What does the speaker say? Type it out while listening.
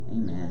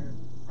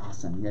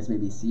Awesome. You guys may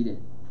be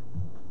seated.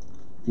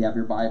 If you have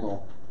your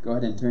Bible, go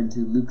ahead and turn to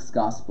Luke's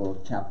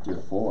Gospel, chapter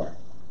 4.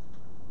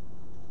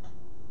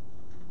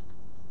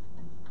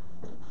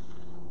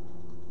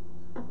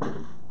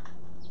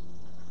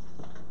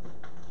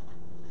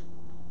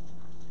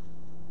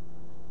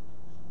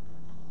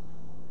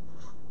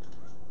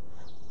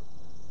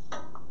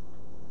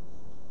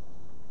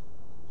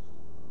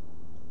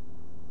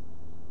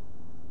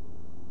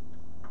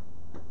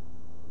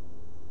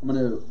 I'm going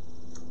to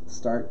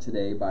start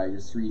today by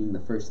just reading the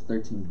first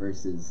 13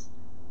 verses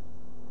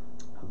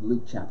of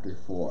Luke chapter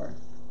 4.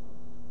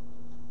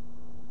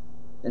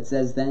 It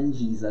says, "Then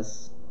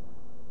Jesus,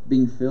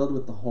 being filled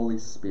with the Holy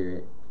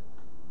Spirit,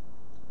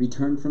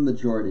 returned from the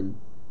Jordan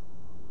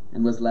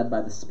and was led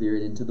by the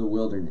Spirit into the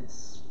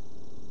wilderness,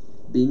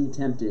 being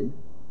tempted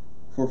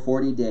for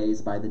 40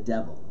 days by the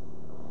devil.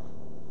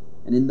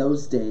 And in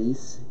those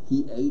days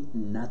he ate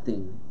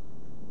nothing.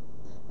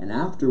 And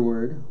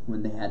afterward,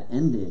 when they had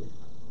ended,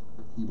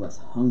 he was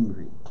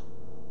hungry.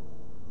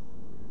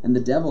 And the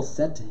devil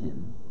said to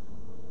him,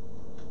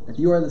 'If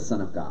you are the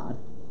Son of God,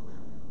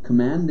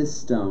 command this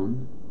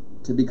stone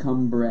to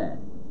become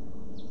bread.'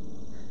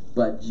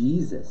 But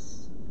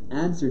Jesus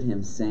answered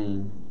him,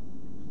 saying,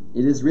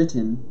 'It is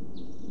written,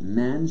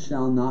 man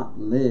shall not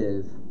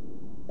live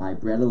by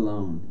bread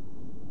alone,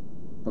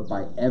 but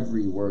by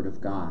every word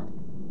of God.'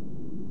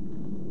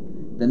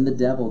 Then the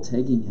devil,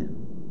 taking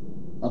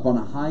him up on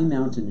a high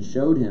mountain,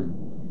 showed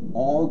him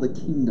all the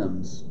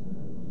kingdoms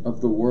of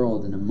the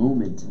world in a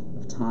moment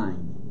of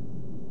time.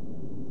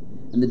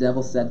 And the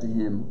devil said to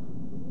him,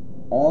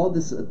 'All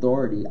this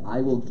authority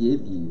I will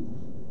give you,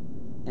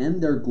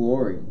 and their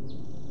glory,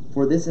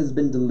 for this has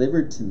been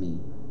delivered to me,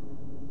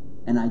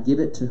 and I give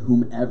it to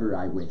whomever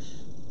I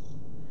wish.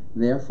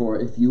 Therefore,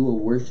 if you will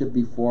worship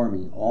before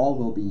me, all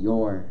will be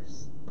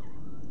yours.'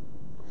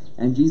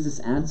 And Jesus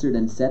answered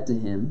and said to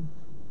him,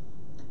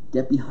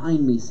 'Get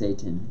behind me,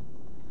 Satan,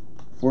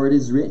 for it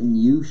is written,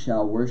 you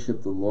shall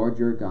worship the Lord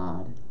your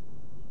God,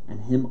 and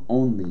him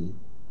only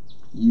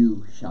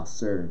you shall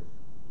serve.'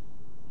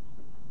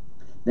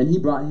 Then he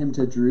brought him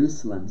to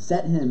Jerusalem,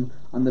 set him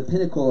on the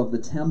pinnacle of the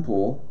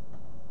temple,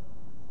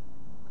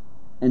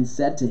 and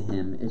said to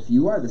him, 'If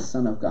you are the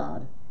Son of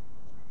God,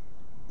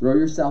 throw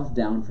yourself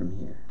down from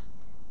here.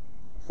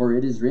 For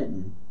it is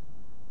written,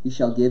 he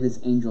shall give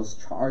his angels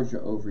charge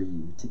over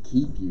you to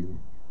keep you,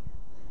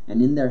 and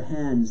in their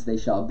hands they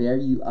shall bear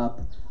you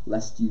up,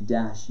 lest you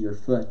dash your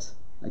foot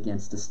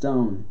against a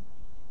stone.'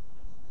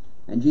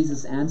 And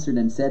Jesus answered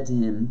and said to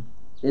him,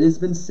 'It has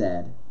been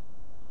said,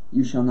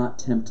 you shall not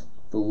tempt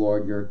the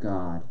Lord your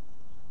God.'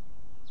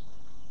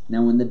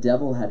 Now when the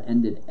devil had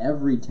ended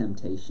every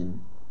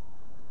temptation,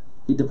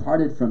 he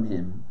departed from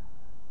him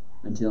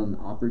until an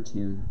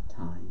opportune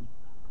time."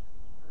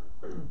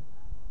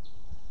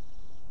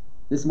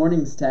 This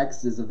morning's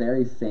text is a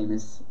very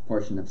famous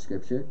portion of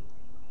Scripture,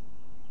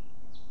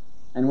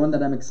 and one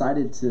that I'm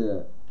excited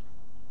to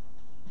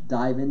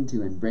dive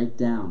into and break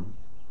down.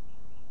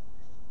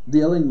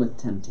 Dealing with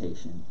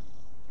temptation.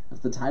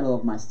 That's the title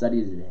of my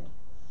study today.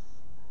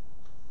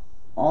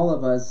 All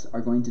of us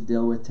are going to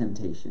deal with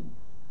temptation.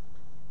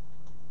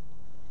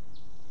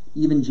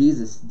 Even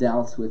Jesus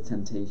dealt with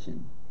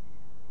temptation.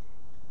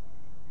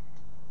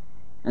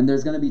 And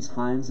there's going to be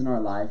times in our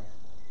life,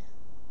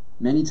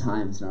 many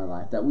times in our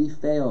life, that we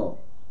fail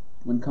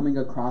when coming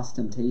across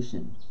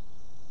temptation.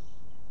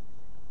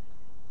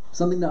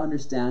 Something to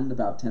understand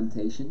about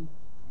temptation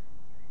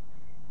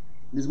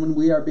is when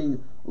we are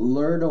being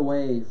lured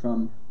away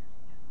from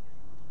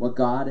what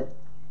God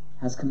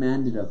has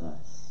commanded of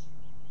us.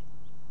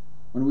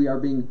 When we are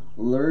being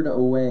lured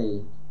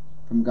away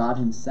from God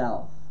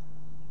himself.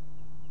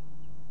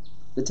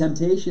 The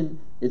temptation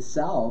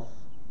itself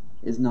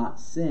is not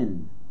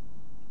sin.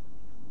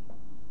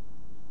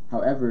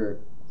 However,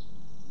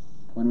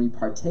 when we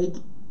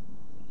partake,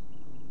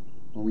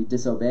 when we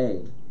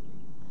disobey,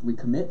 we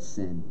commit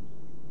sin.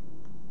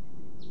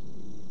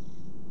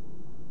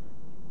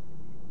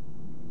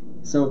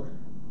 So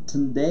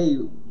today,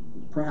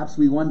 perhaps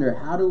we wonder,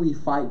 how do we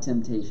fight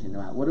temptation?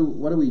 What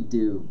do we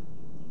do?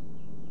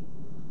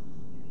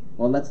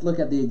 Well, let's look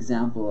at the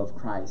example of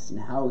Christ and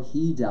how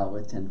he dealt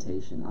with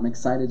temptation. I'm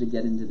excited to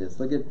get into this.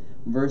 Look at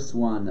verse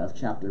 1 of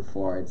chapter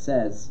 4. It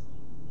says,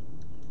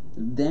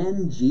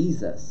 "Then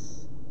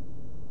Jesus,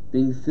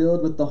 being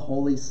filled with the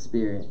Holy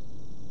Spirit,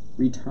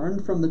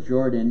 returned from the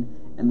Jordan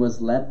and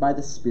was led by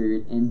the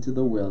Spirit into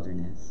the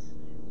wilderness."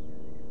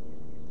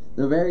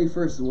 The very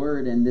first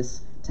word in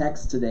this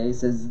text today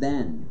says,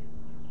 "Then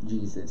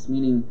Jesus,"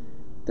 meaning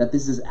that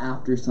this is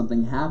after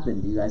something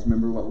happened. Do you guys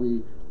remember what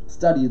we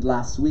studied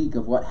last week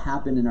of what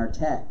happened in our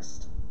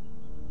text?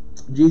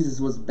 Jesus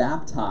was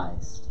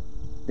baptized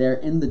there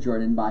in the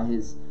Jordan by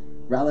his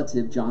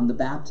relative John the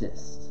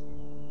Baptist.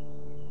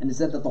 And it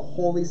said that the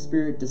Holy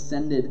Spirit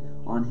descended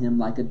on him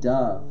like a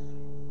dove.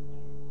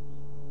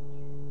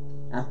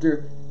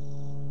 After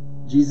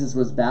Jesus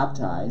was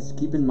baptized,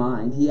 keep in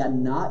mind, he had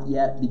not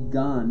yet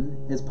begun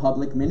his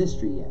public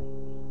ministry yet.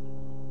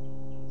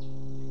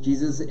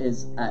 Jesus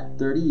is at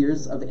 30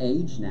 years of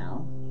age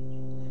now,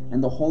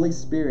 and the Holy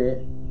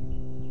Spirit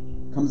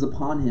comes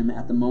upon him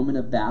at the moment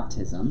of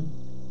baptism.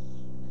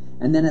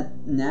 And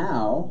then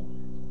now,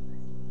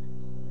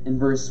 in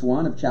verse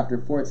 1 of chapter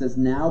 4, it says,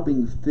 now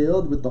being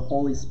filled with the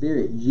Holy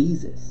Spirit,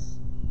 Jesus.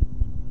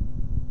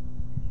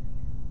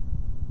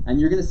 And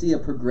you're going to see a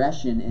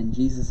progression in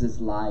Jesus'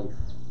 life,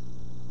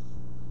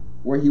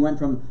 where he went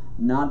from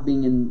not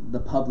being in the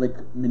public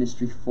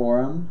ministry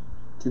forum,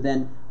 to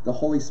then the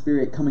Holy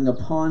Spirit coming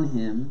upon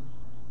him,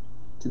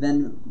 to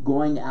then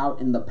going out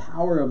in the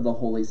power of the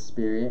Holy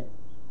Spirit,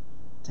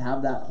 to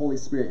have that Holy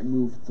Spirit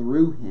move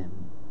through him.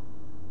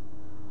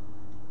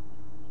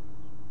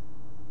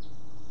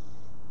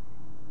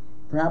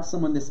 Perhaps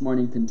someone this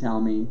morning can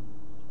tell me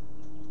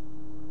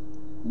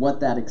what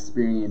that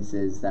experience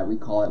is that we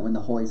call it when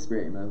the Holy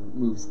Spirit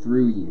moves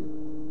through you.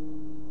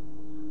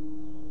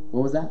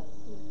 What was that?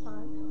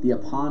 The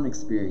upon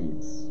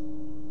experience.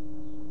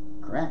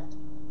 Correct.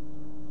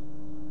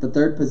 The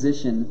third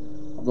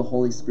position of the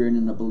Holy Spirit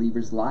in a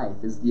believer's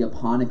life is the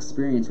upon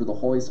experience, where the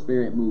Holy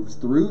Spirit moves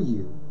through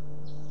you.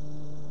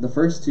 The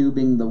first two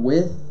being the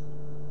with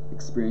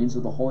experience,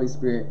 where the Holy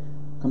Spirit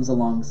comes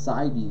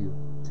alongside you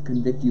to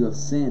convict you of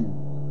sin.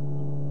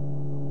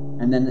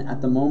 And then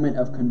at the moment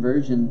of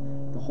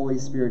conversion, the Holy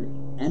Spirit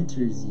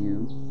enters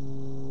you.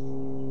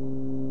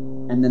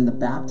 And then the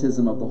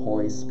baptism of the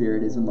Holy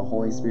Spirit is when the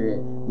Holy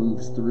Spirit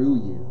moves through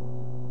you.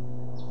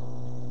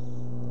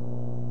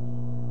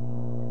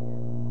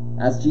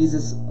 As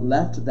Jesus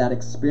left that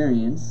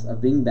experience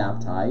of being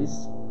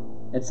baptized,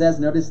 it says,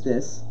 notice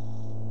this,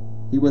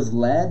 he was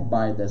led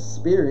by the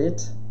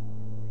Spirit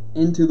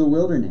into the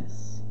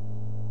wilderness.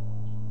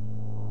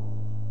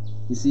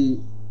 You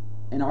see,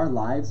 in our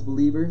lives,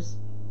 believers,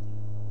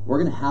 we're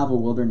going to have a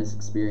wilderness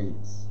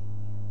experience.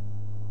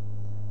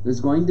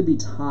 There's going to be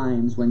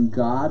times when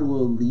God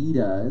will lead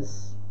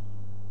us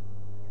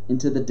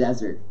into the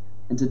desert,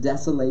 into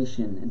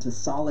desolation, into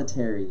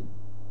solitary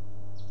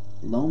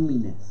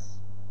loneliness.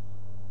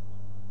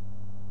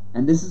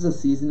 And this is a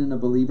season in a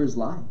believer's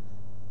life,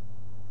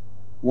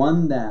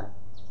 one that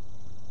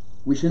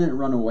we shouldn't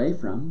run away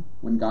from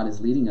when God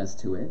is leading us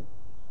to it,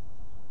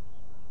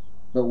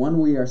 but one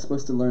we are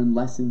supposed to learn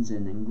lessons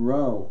in and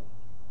grow.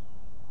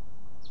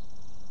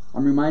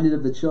 I'm reminded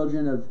of the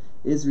children of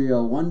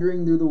Israel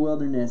wandering through the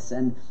wilderness,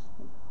 and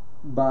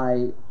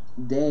by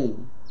day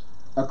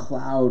a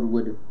cloud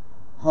would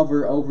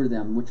hover over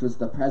them, which was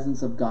the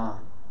presence of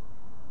God.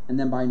 And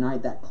then by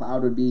night that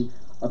cloud would be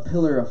a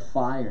pillar of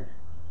fire.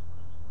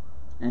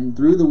 And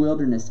through the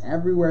wilderness,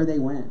 everywhere they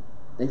went,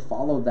 they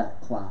followed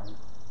that cloud.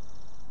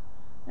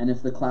 And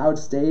if the cloud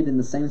stayed in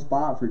the same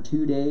spot for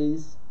 2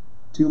 days,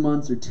 2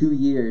 months, or 2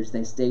 years,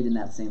 they stayed in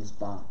that same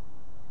spot.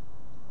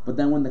 But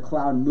then when the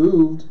cloud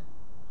moved,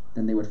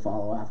 then they would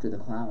follow after the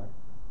cloud.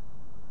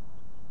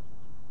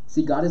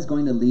 See, God is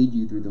going to lead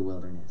you through the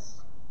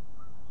wilderness.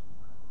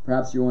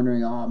 Perhaps you're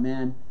wondering, oh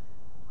man,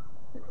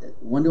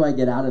 when do I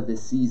get out of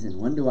this season?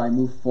 When do I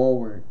move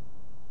forward?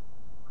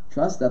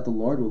 Trust that the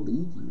Lord will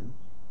lead you.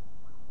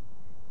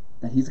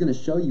 That He's going to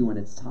show you when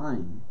it's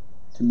time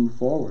to move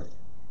forward.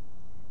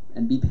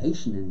 And be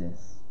patient in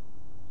this.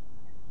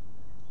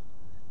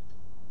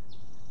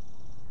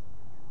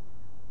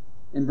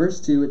 In verse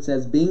 2 it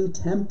says, being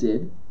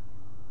tempted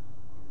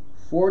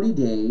 40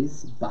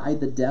 days by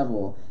the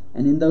devil,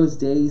 and in those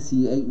days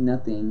he ate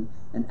nothing,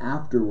 and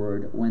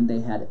afterward, when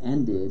they had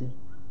ended,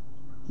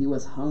 he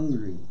was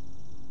hungry.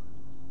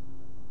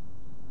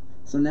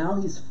 So now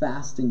he's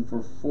fasting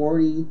for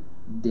 40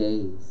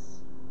 days.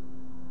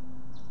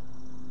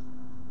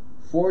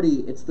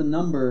 40, it's the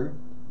number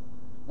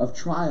of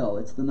trial,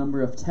 it's the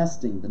number of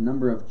testing, the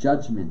number of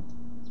judgment.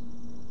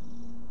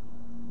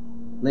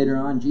 Later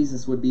on,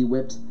 Jesus would be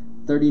whipped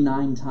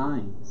 39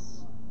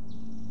 times,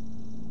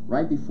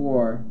 right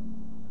before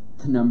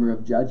the number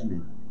of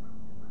judgment.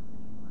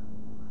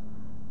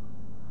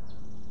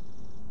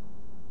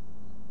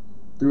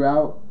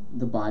 Throughout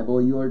the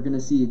Bible, you are going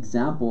to see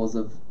examples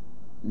of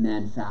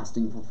men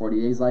fasting for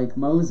 40 days like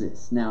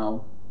Moses.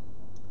 Now,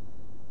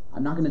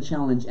 I'm not going to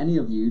challenge any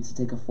of you to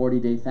take a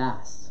 40-day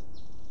fast,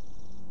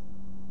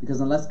 because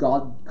unless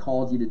God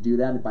called you to do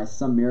that, if by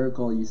some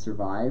miracle you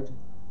survived,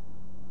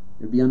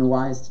 it would be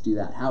unwise to do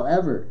that.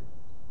 However,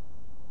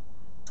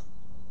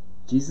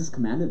 Jesus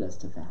commanded us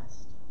to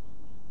fast.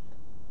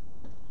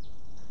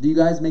 Do you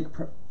guys make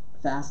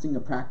fasting a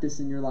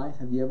practice in your life?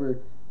 Have you ever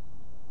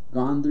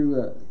gone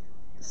through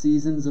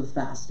seasons of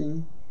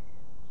fasting?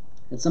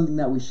 It's something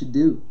that we should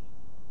do.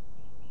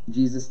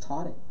 Jesus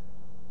taught it.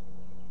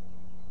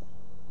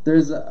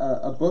 There's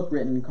a book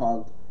written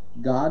called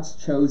God's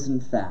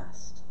Chosen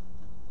Fast.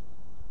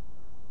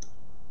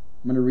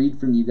 I'm going to read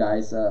from you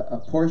guys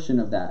a portion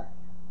of that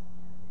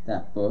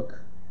book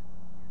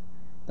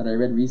that I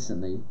read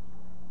recently.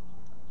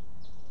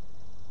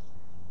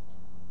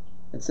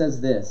 It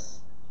says this: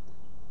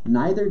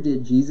 neither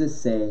did Jesus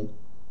say,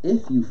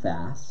 if you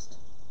fast,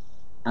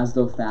 as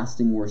though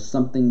fasting were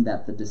something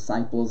that the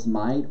disciples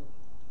might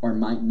or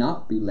might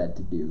not be led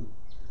to do,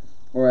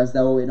 or as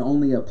though it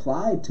only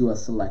applied to a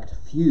select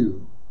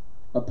few,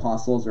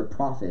 apostles or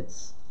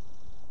prophets.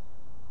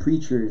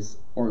 preachers,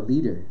 or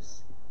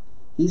leaders.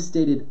 He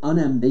stated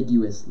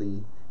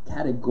unambiguously,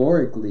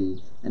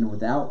 categorically, and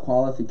without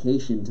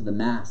qualification to the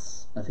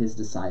mass of his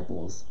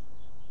disciples,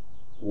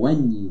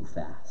 "When you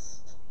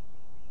fast."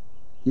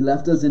 He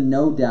left us in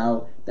no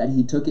doubt that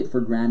he took it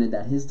for granted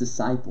that his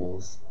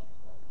disciples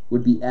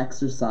would be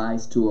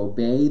exercised to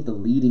obey the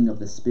leading of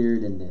the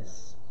Spirit in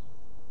this,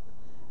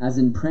 as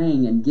in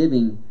praying and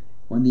giving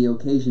when the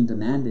occasion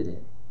demanded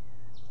it.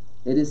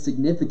 It is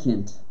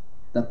significant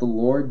that the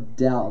Lord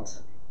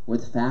dealt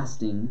with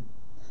fasting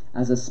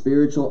as a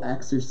spiritual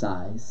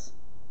exercise,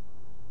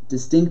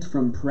 distinct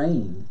from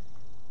praying.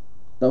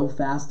 Though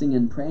fasting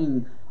and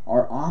praying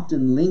are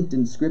often linked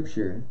in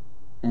Scripture,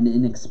 and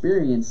in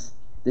experience,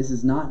 this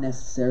is not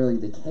necessarily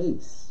the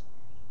case.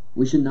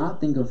 We should not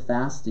think of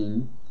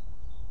fasting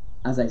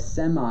as a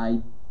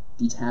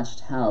semi-detached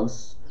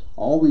house,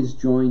 always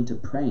joined to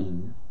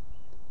praying.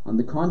 On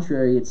the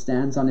contrary, it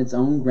stands on its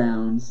own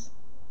grounds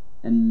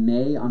and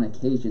may on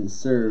occasion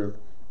serve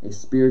a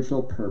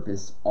spiritual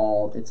purpose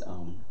all its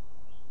own.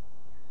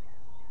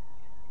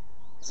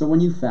 So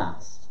when you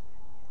fast,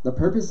 the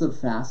purpose of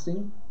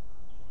fasting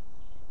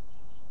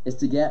is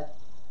to get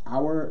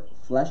our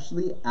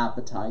fleshly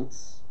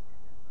appetites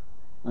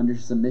under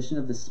submission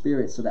of the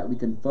Spirit so that we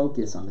can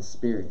focus on the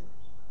Spirit.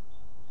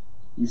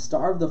 You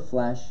starve the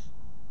flesh,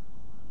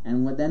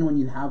 and then when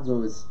you have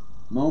those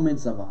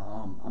moments of,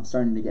 I'm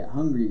starting to get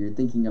hungry, you're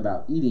thinking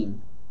about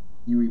eating,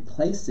 you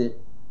replace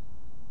it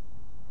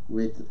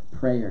with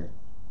prayer.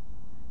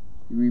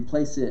 You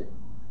replace it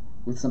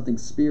with something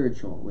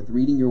spiritual, with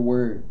reading your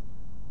word.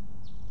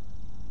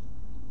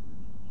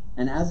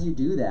 And as you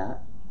do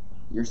that,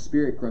 your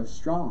spirit grows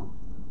strong.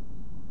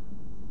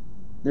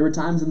 There were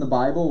times in the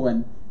Bible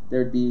when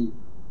there'd be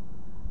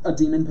a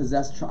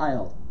demon-possessed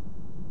child,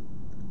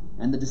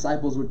 and the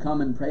disciples would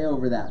come and pray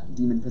over that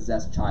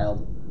demon-possessed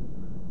child,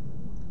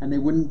 and they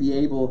wouldn't be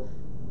able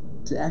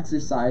to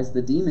exorcise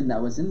the demon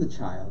that was in the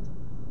child.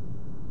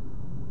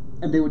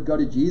 And they would go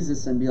to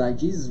Jesus and be like,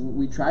 "Jesus,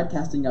 we tried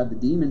casting out the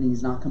demon, and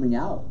he's not coming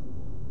out."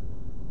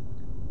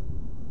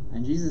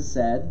 And Jesus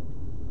said,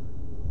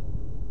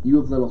 "You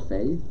have little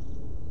faith.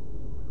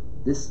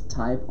 This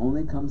type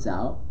only comes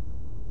out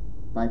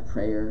by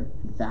prayer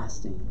and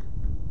fasting."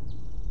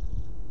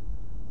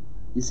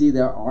 You see,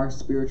 there are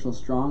spiritual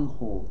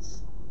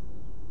strongholds.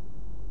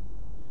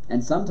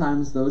 And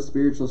sometimes those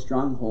spiritual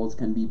strongholds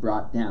can be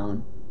brought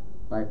down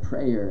by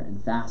prayer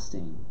and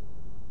fasting.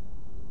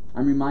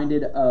 I'm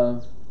reminded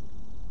of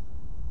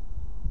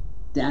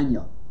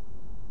Daniel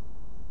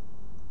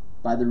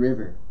by the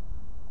river,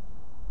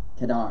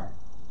 Kedar.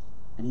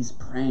 And he's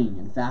praying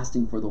and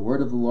fasting for the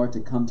word of the Lord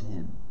to come to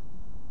him.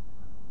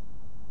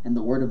 And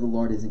the word of the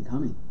Lord isn't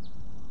coming.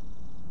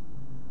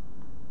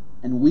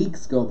 And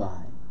weeks go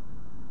by.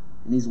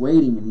 And he's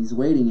waiting and he's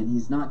waiting and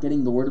he's not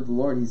getting the word of the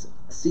Lord. He's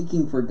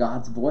seeking for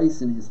God's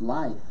voice in his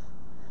life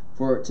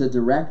to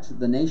direct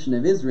the nation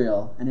of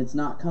Israel, and it's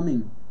not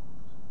coming.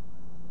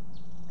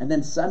 And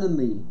then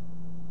suddenly,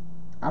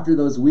 after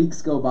those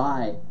weeks go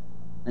by,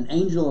 an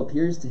angel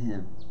appears to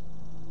him.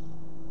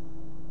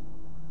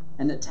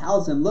 And it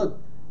tells him,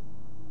 "Look,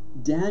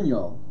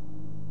 Daniel,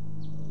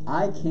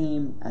 I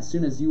came as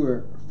soon as you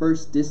were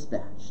first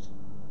dispatched.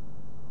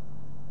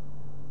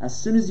 As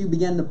soon as you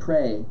began to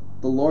pray,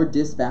 the Lord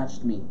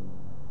dispatched me,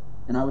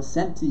 and I was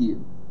sent to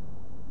you.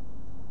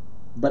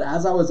 But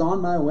as I was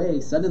on my way,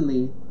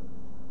 suddenly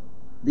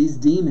these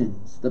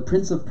demons, the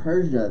prince of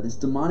Persia, this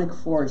demonic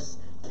force,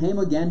 came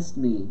against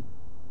me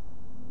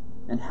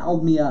and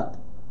held me up."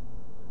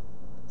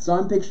 So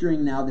I'm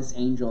picturing now this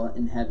angel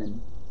in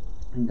heaven,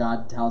 and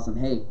God tells him,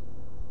 "Hey,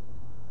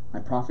 my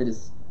prophet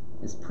is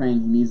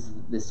praying, he needs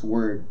this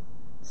word.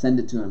 Send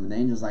it to him." And the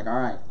angel's like, "All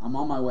right, I'm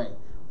on my way."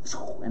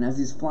 And as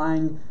he's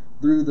flying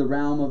through the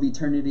realm of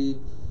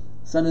eternity,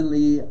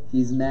 suddenly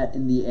he's met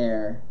in the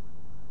air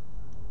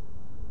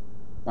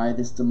by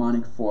this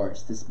demonic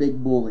force, this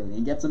big bully, and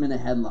he gets him in a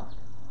headlock.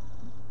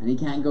 And he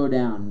can't go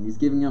down. And he's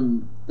giving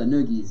him the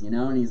noogies,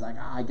 and he's like,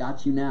 "I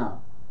got you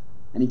now."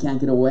 And he can't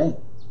get away.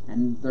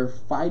 And they're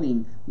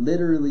fighting,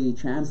 literally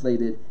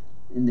translated,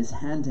 in this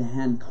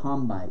hand-to-hand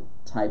combat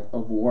type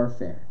of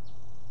warfare.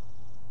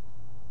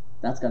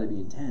 That's got to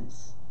be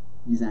intense,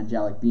 these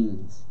angelic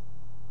beings.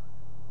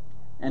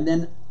 And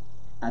then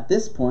at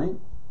this point,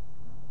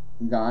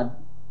 God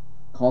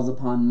calls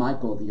upon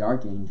Michael, the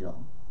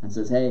archangel, and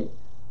says, "Hey,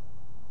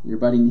 your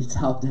buddy needs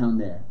help down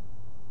there.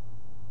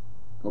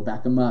 Go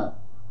back him up."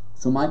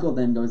 So Michael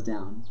then goes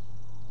down,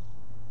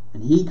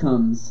 and he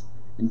comes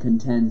and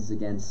contends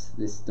against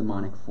this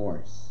demonic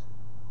force.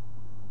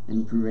 And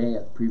he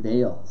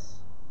prevails.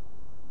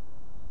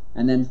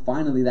 And then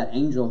finally that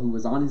angel who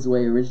was on his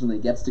way originally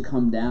gets to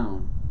come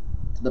down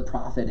to the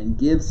prophet and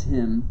gives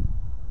him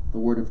the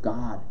word of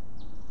God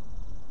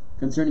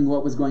concerning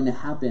what was going to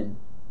happen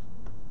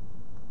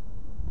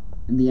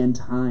in the end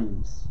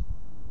times.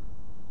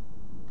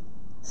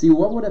 See,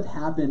 what would have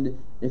happened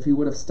if he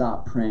would have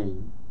stopped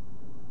praying?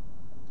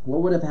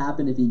 What would have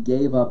happened if he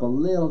gave up a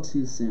little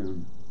too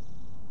soon?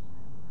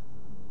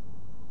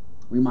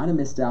 We might have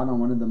missed out on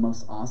one of the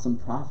most awesome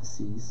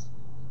prophecies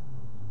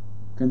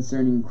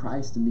concerning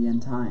Christ in the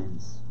end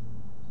times.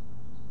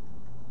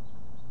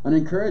 An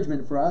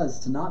encouragement for us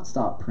to not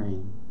stop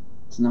praying,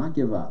 to not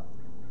give up.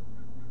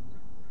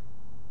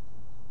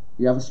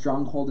 You have a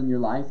stronghold in your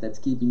life that's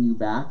keeping you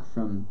back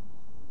from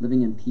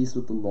living in peace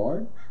with the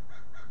Lord?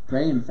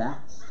 Pray and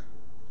fast.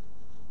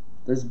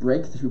 There's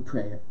breakthrough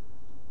prayer.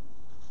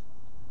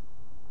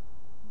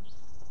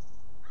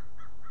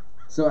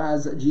 So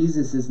as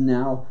Jesus is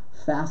now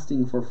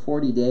fasting for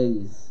 40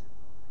 days,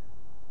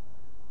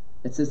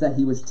 it says that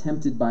he was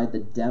tempted by the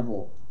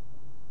devil.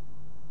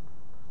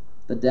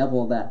 The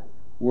devil, that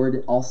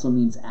word also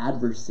means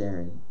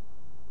adversary.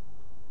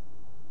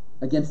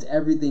 Against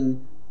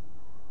everything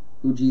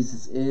who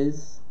Jesus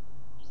is,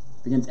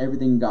 against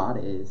everything God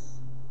is.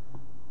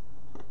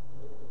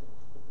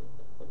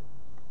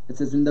 It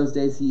says in those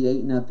days he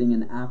ate nothing,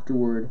 and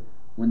afterward,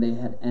 when they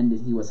had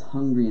ended, he was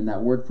hungry. And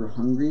that word for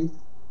hungry,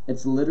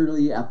 it's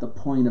literally at the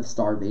point of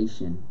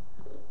starvation.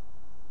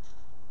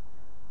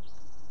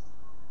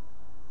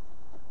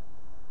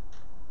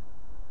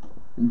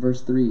 In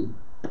verse 3,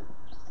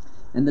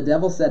 and the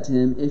devil said to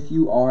him, if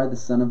you are the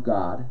Son of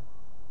God,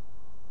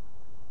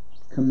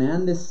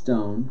 command this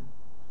stone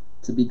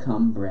to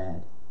become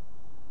bread.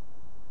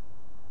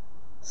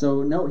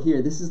 So note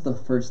here, this is the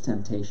first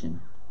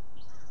temptation.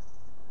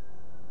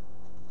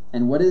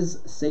 And what is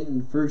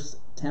Satan first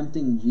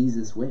tempting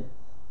Jesus with?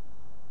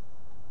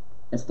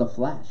 It's the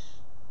flesh.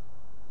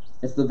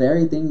 It's the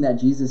very thing that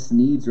Jesus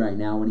needs right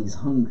now when he's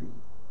hungry.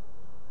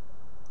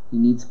 He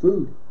needs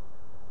food.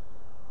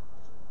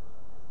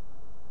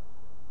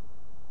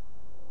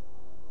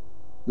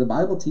 The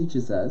Bible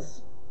teaches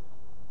us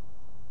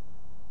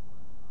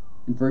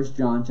in 1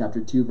 John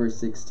chapter 2 verse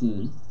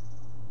 16,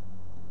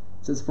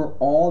 it says, for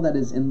all that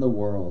is in the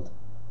world,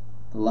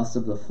 the lust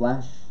of the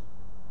flesh,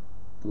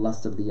 the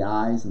lust of the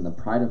eyes, and the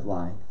pride of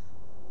life,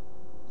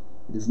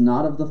 it is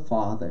not of the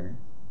Father,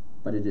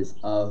 but it is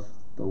of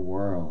the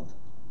world.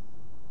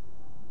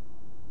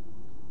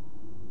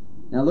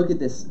 Now look at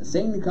this.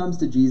 Satan comes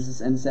to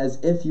Jesus and says,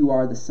 if you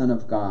are the Son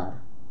of God.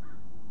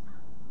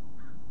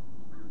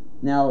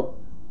 Now,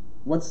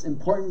 what's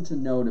important to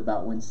note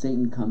about when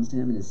Satan comes to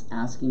him and is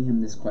asking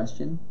him this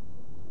question,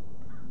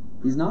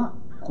 he's not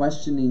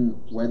questioning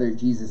whether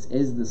Jesus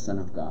is the Son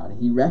of God.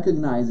 He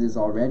recognizes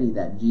already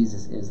that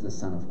Jesus is the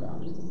Son of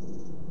God.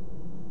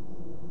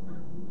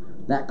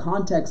 That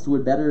context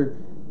would better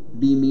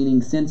be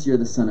meaning, since you're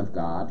the Son of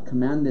God,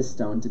 command this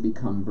stone to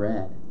become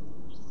bread.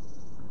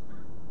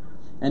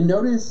 And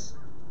notice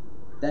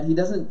that he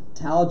doesn't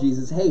tell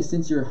Jesus, hey,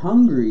 since you're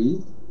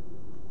hungry,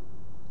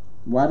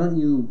 why don't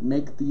you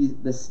make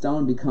the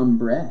stone become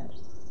bread?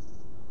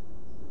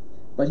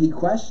 But he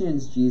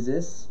questions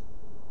Jesus,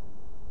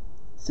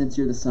 since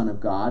you're the Son of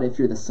God, if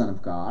you're the Son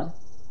of God,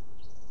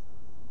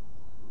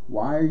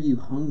 why are you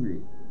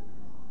hungry?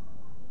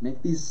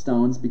 Make these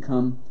stones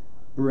become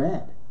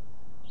bread.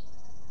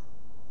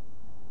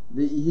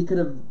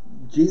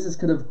 Jesus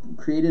could have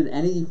created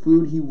any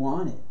food he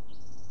wanted.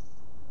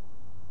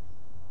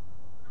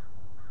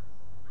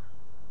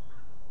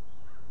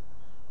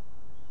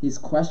 He's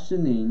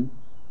questioning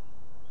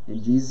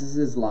in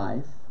Jesus'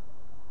 life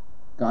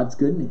God's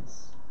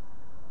goodness.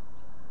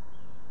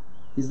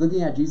 He's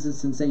looking at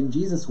Jesus and saying,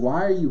 Jesus,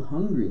 why are you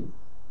hungry?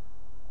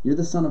 You're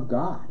the Son of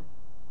God.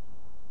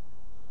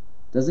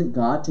 Doesn't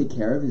God take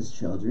care of his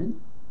children?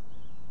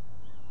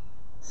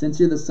 Since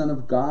you're the Son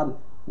of God,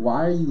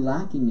 why are you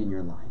lacking in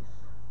your life?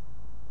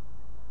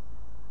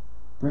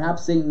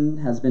 Perhaps Satan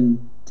has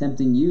been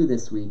tempting you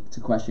this week to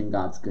question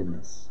God's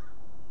goodness.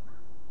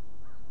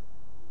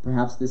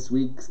 Perhaps this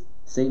week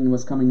Satan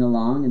was coming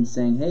along and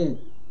saying, hey,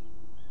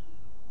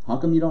 how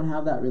come you don't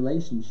have that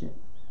relationship?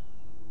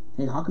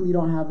 Hey, how come you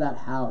don't have that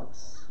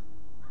house?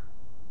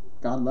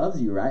 God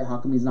loves you, right? How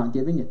come he's not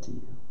giving it to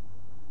you?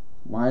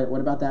 What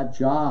about that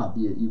job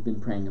you've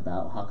been praying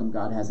about? How come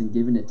God hasn't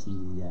given it to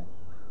you yet?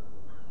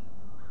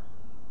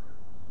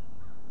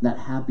 That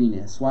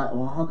happiness.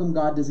 How come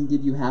God doesn't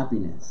give you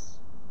happiness?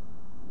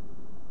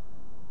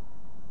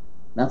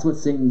 That's what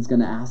Satan's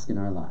going to ask in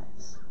our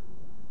lives.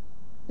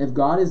 If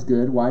God is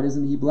good, why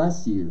doesn't he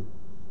bless you?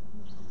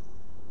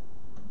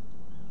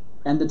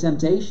 And the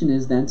temptation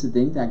is then to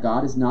think that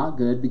God is not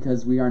good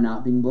because we are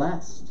not being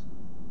blessed.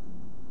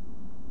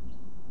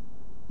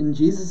 In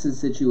Jesus'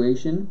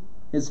 situation,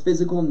 his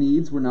physical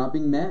needs were not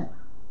being met.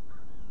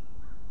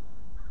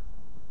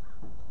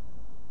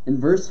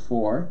 In verse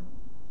 4,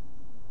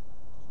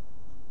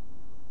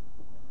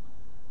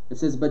 it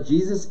says, but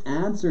Jesus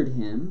answered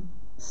him,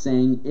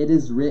 saying, it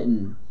is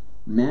written,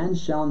 man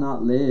shall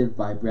not live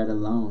by bread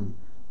alone,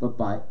 but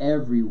by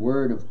every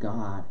word of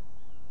God.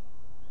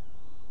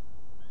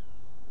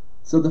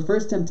 So the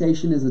first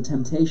temptation is a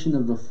temptation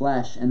of the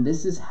flesh, and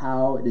this is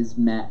how it is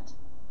met.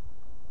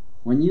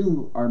 When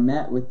you are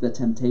met with the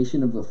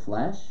temptation of the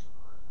flesh,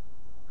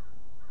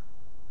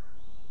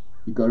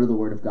 you go to the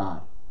Word of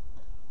God.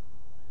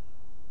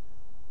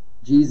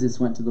 Jesus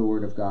went to the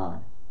Word of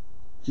God.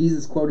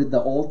 Jesus quoted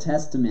the Old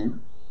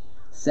Testament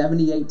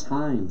 78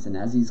 times, and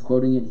as he's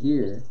quoting it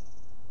here,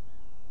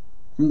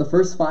 From the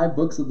first 5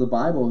 books of the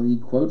Bible, he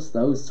quotes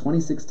those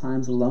 26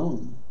 times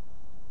alone.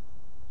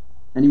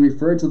 And he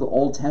referred to the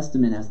Old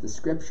Testament as the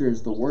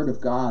Scriptures, the Word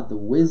of God, the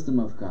wisdom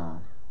of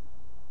God.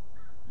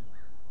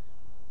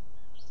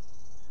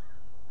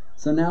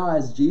 So now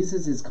as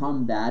Jesus is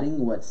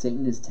combating what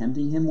Satan is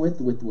tempting him with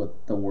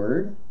what the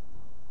Word,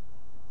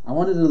 I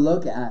wanted to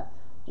look at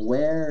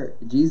where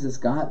Jesus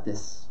got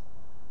this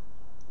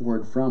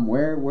word from.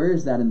 Where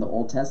is that in the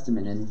Old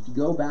Testament? And if you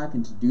go back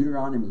into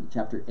Deuteronomy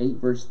chapter 8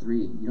 verse 3,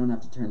 you don't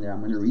have to turn there,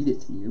 I'm going to read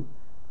it to you.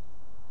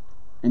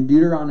 In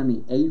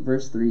Deuteronomy 8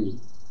 verse 3,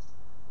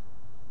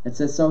 it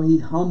says, "So he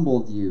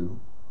humbled you,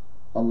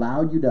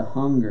 allowed you to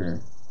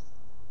hunger,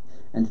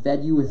 and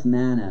fed you with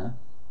manna,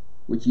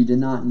 which you did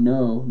not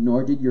know,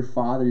 nor did your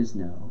fathers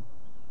know,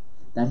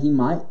 that he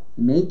might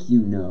make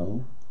you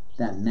know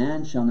that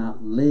man shall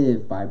not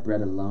live by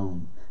bread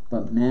alone,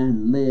 but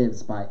man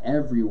lives by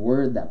every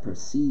word that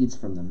proceeds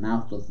from the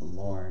mouth of the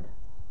Lord."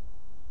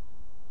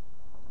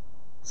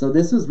 So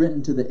this was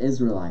written to the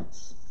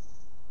Israelites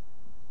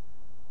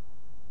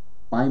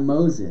by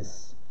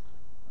Moses.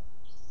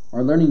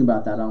 We're learning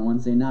about that on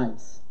Wednesday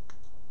nights.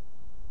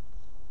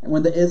 And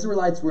when the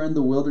Israelites were in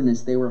the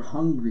wilderness, they were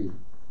hungry,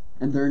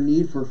 and their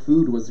need for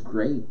food was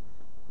great.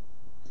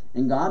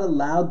 And God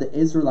allowed the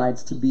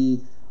Israelites to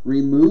be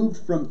removed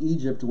from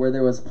Egypt where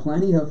there was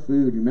plenty of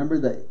food. Remember,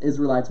 the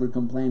Israelites would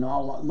complain,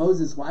 "Oh,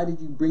 Moses, why did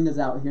you bring us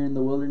out here in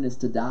the wilderness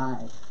to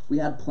die? We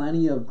had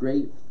plenty of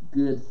great,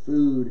 good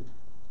food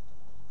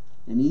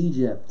in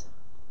Egypt."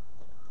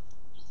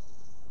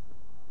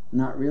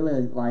 Not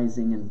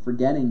realizing and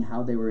forgetting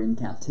how they were in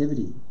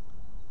captivity.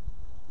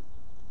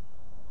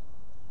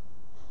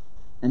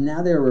 And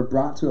now they were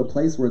brought to a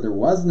place where there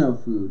was no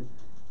food.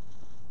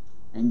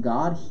 And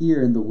God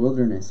here in the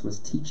wilderness was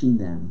teaching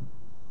them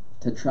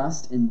to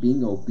trust in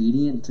being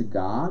obedient to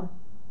God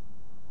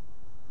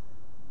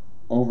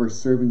over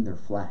serving their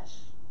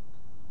flesh.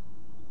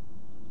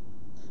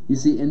 You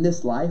see, in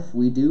this life,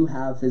 we do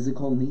have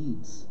physical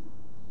needs,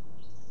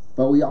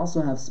 but we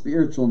also have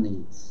spiritual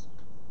needs.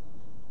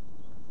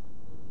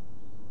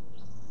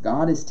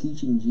 God is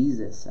teaching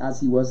Jesus,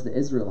 as he was the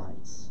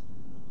Israelites,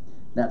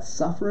 that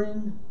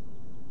suffering,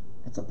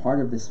 it's a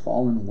part of this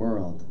fallen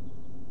world.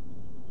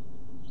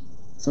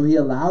 So he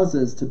allows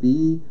us to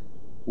be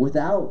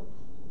without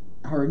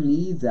our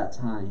needs at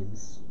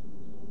times,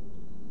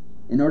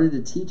 in order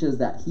to teach us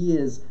that he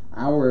is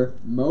our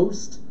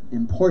most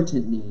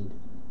important need.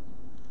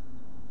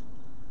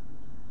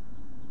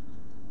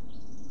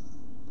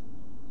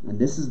 And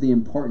this is the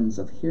importance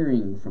of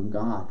hearing from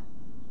God.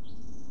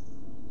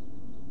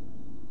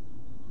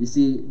 You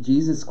see,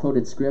 Jesus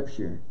quoted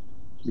Scripture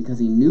because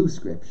he knew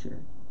Scripture.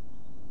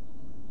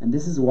 And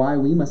this is why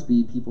we must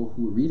be people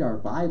who read our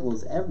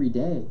Bibles every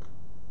day.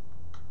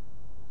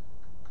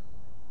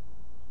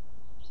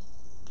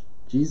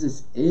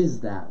 Jesus is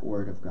that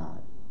Word of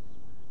God.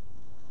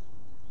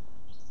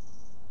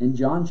 In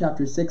John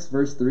chapter 6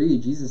 verse 3,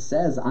 Jesus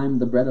says, "I'm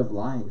the bread of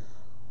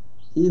life.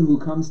 He who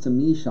comes to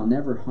me shall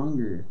never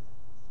hunger,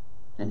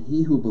 and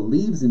he who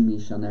believes in me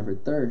shall never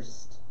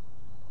thirst."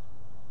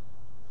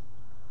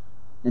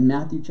 In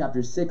Matthew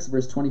chapter 6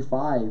 verse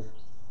 25,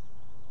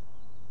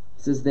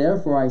 it says,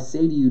 "Therefore I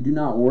say to you, do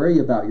not worry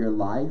about your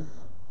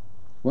life,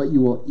 what you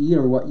will eat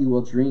or what you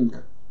will drink,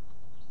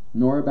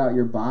 nor about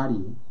your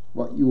body,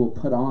 what you will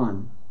put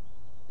on.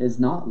 Is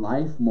not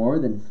life more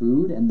than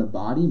food, and the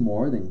body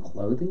more than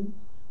clothing?"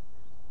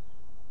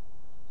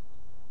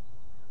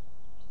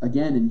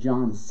 Again in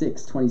John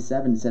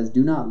 6:27 it says,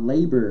 "Do not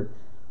labor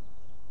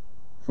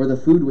for the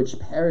food which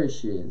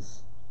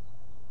perishes,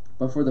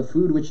 but for the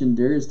food which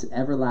endures to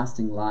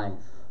everlasting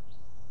life,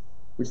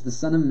 which the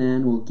Son of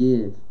Man will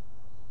give,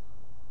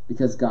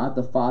 because God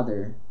the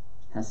Father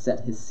has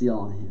set his seal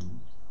on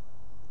him."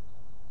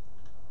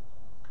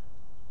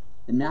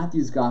 In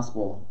Matthew's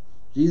Gospel,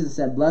 Jesus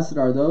said, "Blessed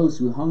are those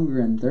who hunger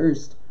and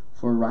thirst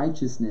for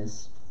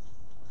righteousness,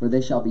 for they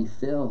shall be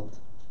filled."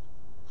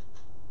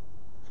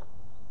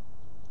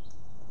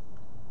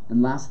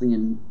 And lastly,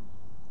 in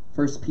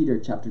 1 Peter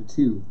chapter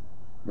 2,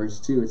 verse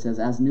 2, it says,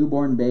 "As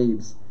newborn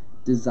babes,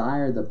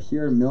 desire the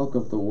pure milk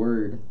of the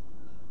word,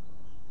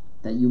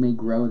 that you may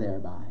grow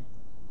thereby."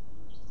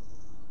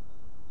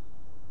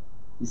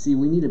 You see,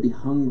 we need to be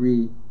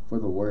hungry for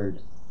the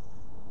word.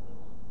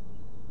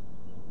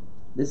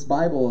 This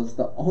Bible is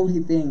the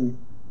only thing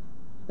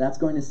that's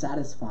going to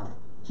satisfy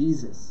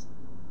Jesus,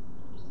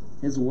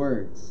 his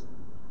words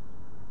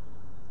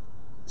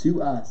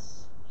to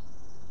us.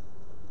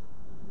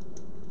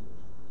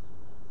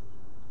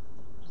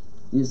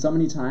 You know, so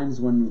many times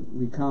when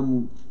we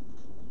come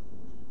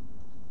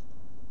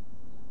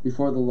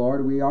before the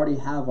Lord, we already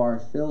have our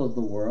fill of the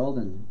world,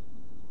 and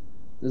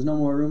there's no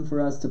more room for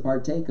us to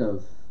partake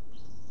of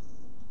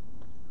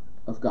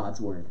God's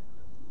word.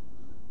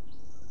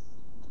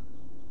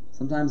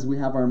 Sometimes we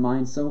have our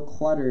minds so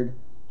cluttered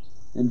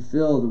and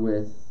filled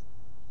with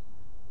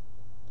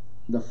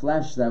the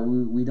flesh that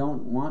we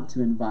don't want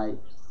to invite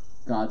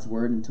God's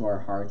word into our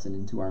hearts and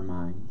into our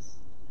minds.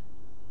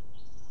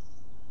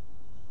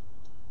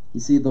 You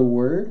see, the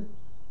word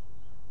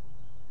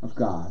of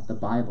God, the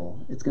Bible,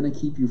 it's going to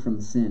keep you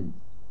from sin.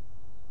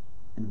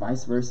 And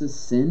vice versa,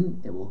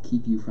 sin, it will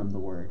keep you from the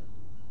Word.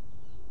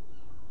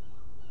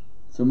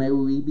 So may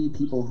we be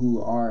people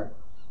who are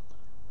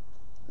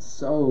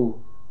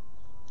so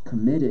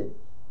committed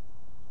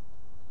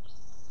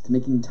to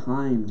making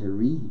time to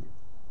read,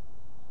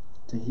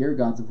 to hear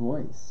God's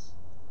voice.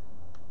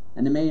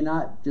 And it may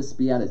not just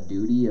be out of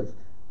duty of,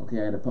 okay,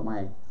 I got to put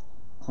my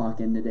clock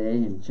in today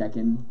and check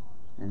in,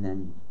 and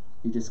then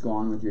you just go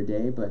on with your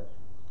day, but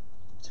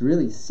to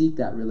really seek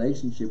that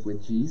relationship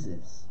with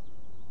Jesus.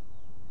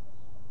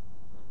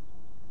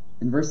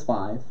 In verse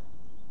 5,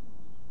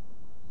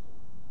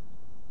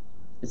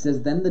 it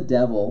says, "Then the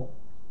devil,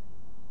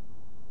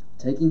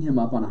 taking him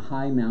up on a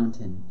high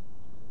mountain,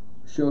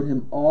 showed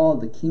him all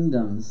the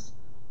kingdoms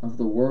of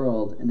the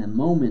world in a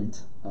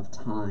moment of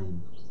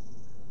time.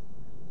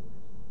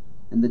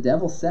 And the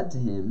devil said to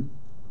him,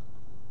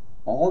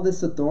 'All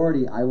this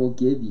authority I will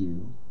give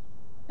you,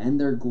 and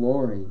their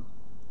glory,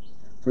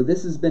 for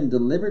this has been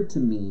delivered to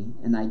me,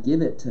 and I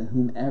give it to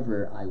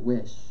whomever I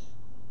wish.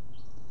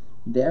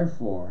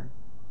 Therefore,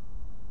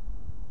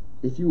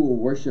 if you will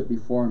worship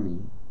before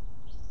me,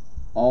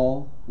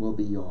 all will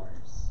be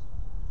yours.'"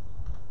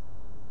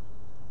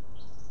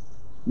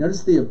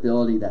 Notice the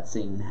ability that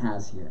Satan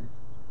has here.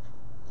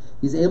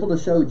 He's able to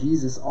show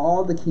Jesus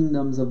all the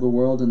kingdoms of the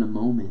world in a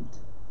moment.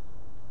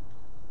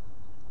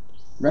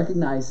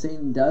 Recognize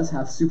Satan does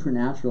have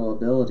supernatural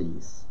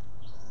abilities.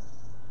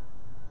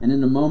 And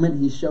in a moment,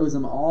 he shows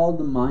him all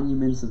the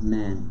monuments of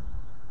men.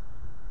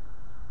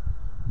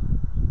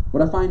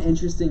 What I find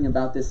interesting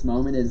about this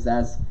moment is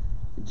as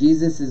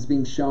Jesus is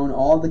being shown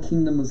all the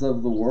kingdoms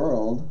of the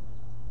world,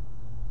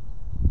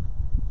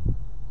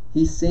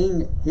 he's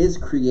seeing his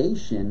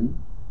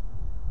creation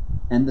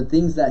and the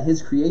things that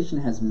his creation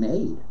has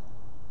made.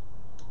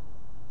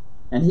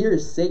 And here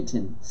is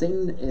Satan.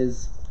 Satan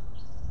is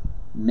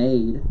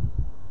made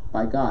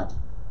by God.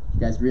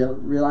 You guys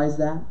realize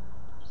that?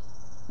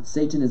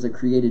 Satan is a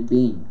created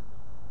being.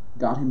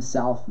 God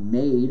himself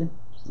made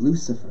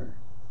Lucifer.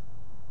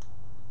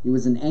 He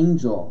was an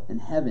angel in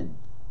heaven.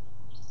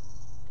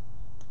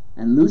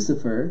 And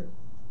Lucifer,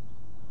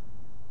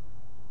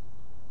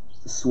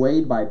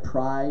 swayed by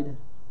pride,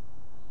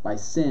 by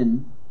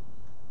sin,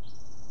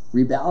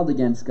 rebelled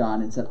against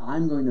God and said,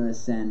 "I'm going to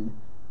ascend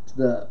to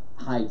the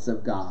heights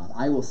of God.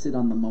 I will sit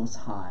on the Most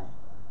High."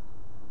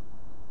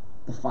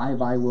 The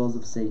 5 I wills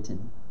of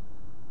Satan.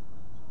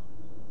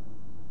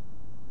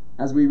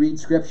 As we read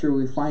Scripture,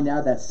 we find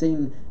out that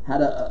Satan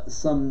had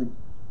some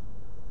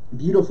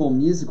beautiful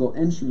musical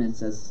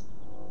instruments as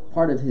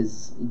part of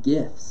his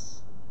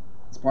gifts,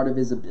 as part of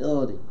his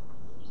ability.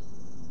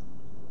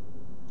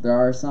 There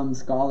are some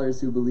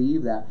scholars who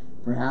believe that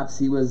perhaps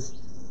he was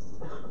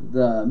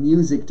the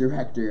music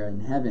director in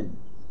heaven,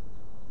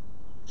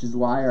 which is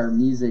why our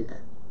music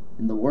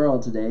in the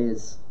world today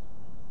is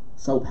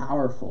so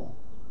powerful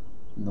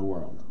in the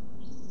world.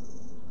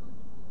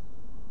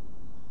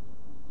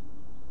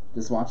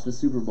 Just watch the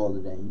Super Bowl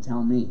today. You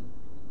tell me.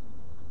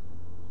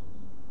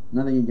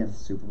 Nothing against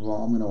the Super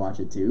Bowl. I'm going to watch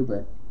it too,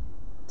 but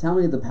tell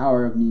me the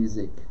power of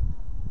music.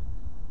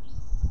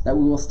 That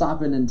we will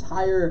stop an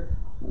entire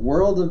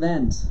world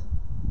event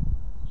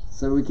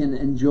so we can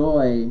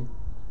enjoy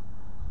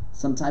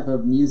some type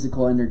of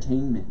musical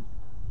entertainment.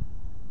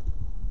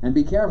 And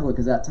be careful,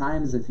 because at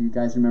times, if you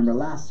guys remember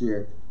last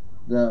year,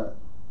 the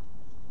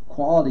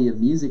quality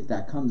of music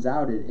that comes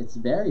out, it's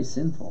very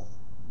sinful.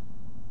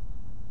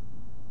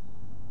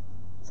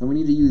 So we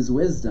need to use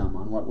wisdom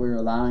on what we're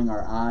allowing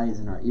our eyes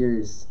and our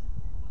ears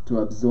to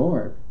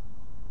absorb.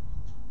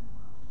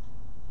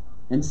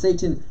 And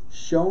Satan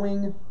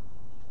showing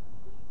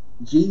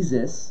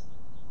Jesus,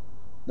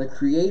 the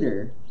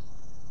Creator.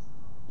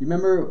 Do you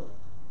remember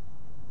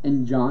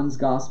in John's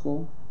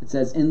Gospel, it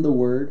says, "In the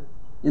Word,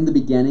 in the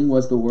beginning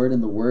was the Word,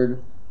 and the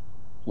Word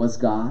was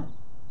God."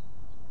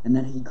 And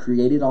then he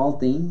created all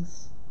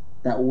things.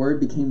 That Word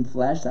became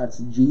flesh. That's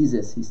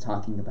Jesus he's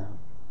talking about.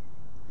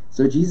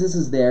 So Jesus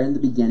is there in the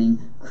beginning,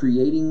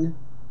 creating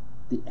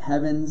the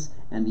heavens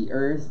and the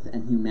earth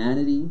and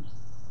humanity.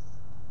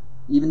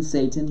 Even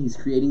Satan, he's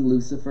creating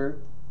Lucifer.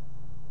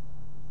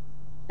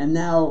 And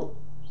now,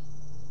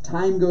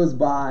 time goes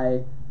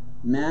by,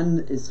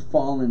 man is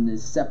fallen,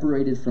 is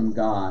separated from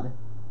God.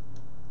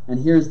 And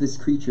here's this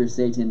creature,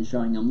 Satan,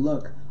 showing him,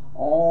 "Look,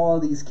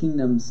 all these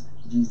kingdoms,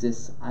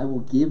 Jesus, I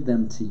will give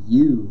them to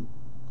you."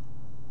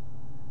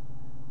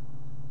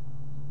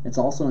 It's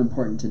also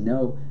important to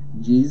know,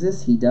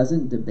 Jesus, he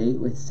doesn't debate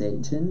with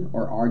Satan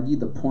or argue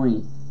the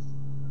point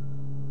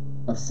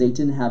of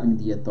Satan having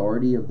the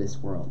authority of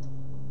this world.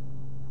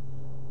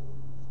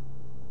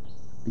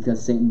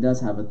 Because Satan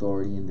does have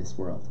authority in this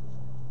world.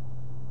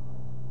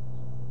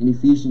 In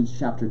Ephesians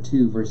chapter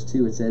 2, verse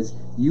 2, it says,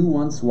 "You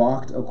once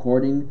walked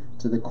according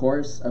to the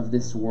course of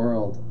this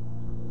world,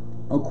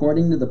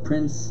 according to the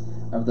prince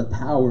of the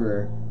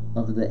power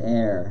of the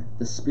air,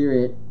 the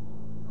spirit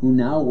who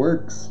now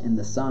works in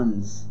the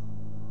sons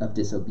of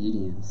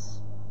disobedience."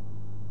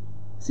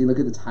 See, look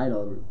at the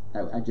title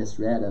I just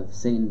read of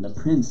Satan, the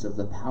prince of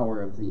the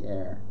power of the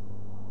air.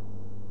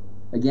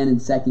 Again, in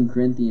 2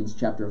 Corinthians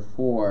chapter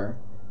 4,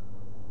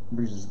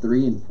 verses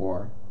 3 and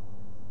 4,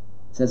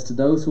 it says, "To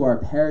those who are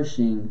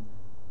perishing,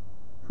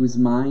 whose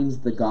minds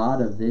the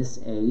God of this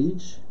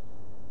age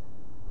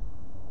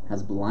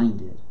has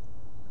blinded,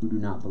 who do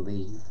not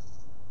believe."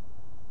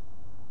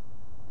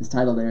 His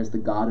title there is the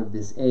God of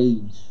this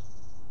age.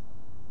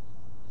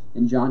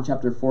 In John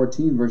chapter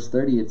 14, verse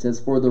 30, it says,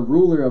 "For the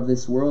ruler of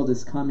this world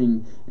is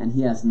coming, and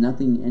he has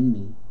nothing in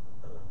me,"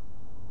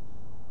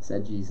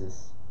 said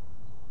Jesus.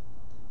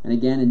 And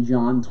again in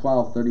John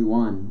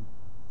 12:31,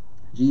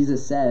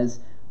 Jesus says,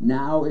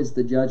 "Now is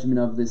the judgment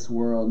of this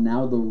world.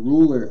 Now the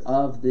ruler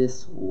of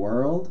this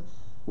world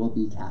will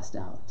be cast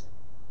out."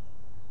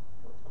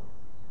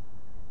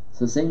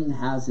 So Satan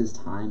has his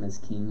time as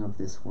king of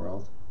this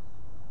world.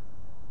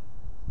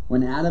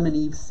 When Adam and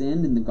Eve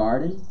sinned in the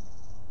garden,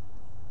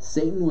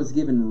 Satan was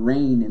given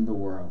reign in the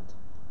world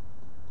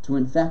to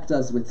infect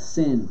us with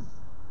sin,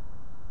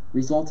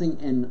 resulting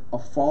in a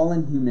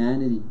fallen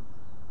humanity.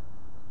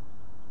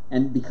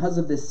 And because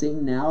of this,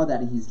 Satan, now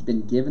that he's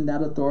been given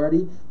that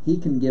authority, he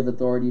can give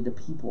authority to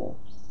people.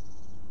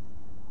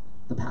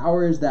 The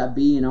powers that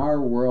be in our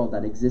world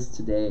that exist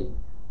today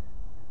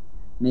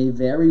may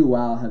very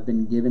well have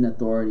been given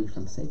authority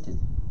from Satan.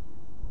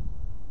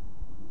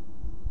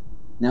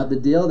 Now, the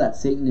deal that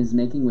Satan is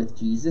making with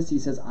Jesus, he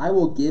says, "I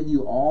will give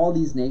you all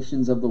these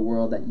nations of the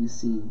world that you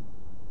see,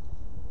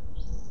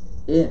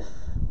 if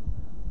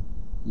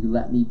you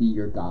let me be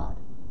your God,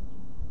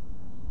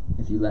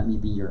 if you let me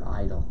be your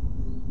idol."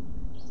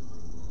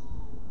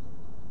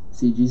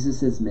 See,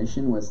 Jesus'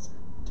 mission was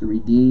to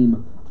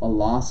redeem a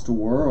lost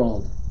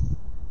world.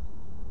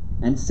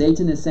 And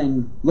Satan is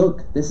saying,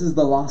 "Look, this is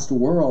the lost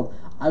world.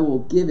 I will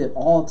give it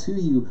all to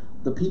you.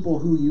 The people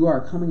who you are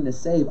coming to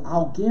save,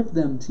 I'll give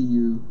them to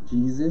you,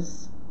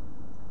 Jesus.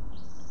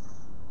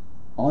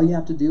 All you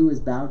have to do is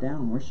bow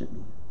down and worship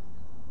me."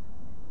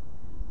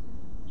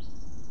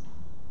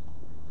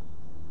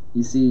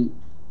 You see,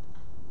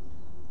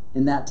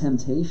 in that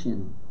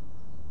temptation,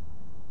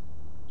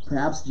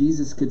 perhaps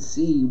Jesus could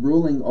see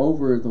ruling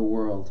over the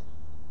world,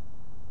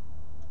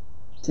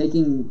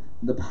 taking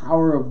the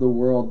power of the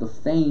world, the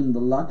fame, the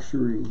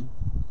luxury,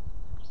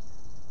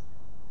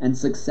 and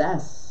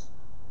success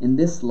in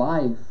this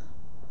life,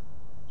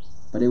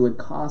 but it would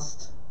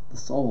cost the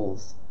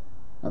souls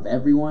of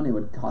everyone. It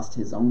would cost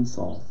his own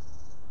soul.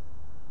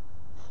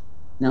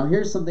 Now,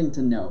 here's something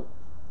to note,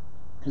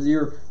 because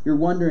you're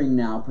wondering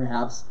now,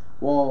 perhaps,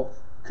 well,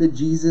 could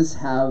Jesus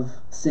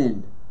have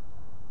sinned?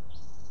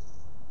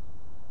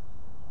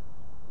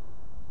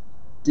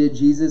 Did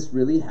Jesus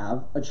really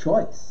have a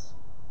choice?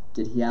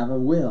 Did he have a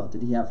will?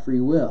 Did he have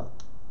free will?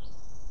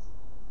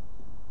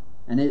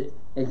 And it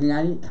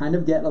can kind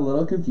of get a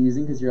little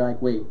confusing, because you're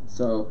like, wait,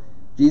 so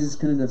Jesus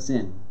couldn't have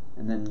sinned.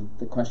 And then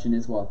the question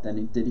is, well,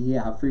 then did he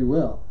have free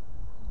will?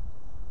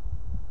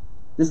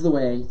 This is the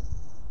way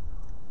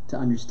to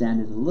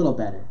understand it a little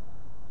better.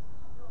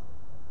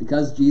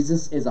 Because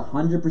Jesus is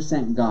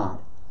 100% God,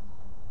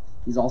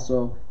 he's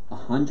also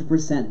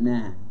 100%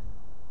 man.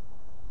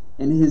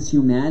 In his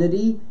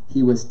humanity,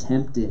 he was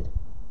tempted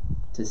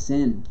to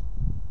sin.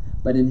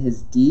 But in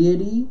his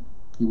deity,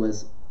 he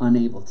was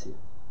unable to.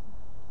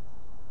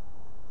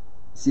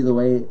 See the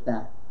way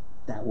that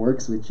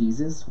works with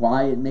Jesus?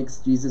 Why it makes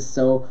Jesus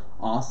so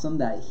awesome,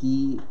 that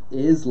he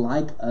is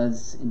like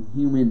us in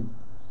human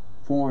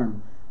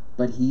form,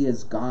 but he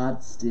is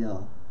God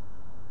still.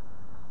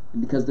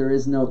 And because there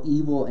is no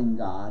evil in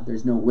God,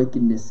 there's no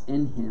wickedness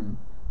in him,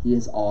 he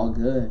is all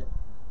good.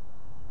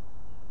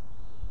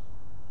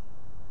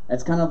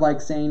 It's kind of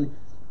like saying,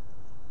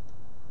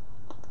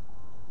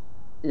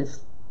 if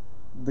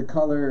the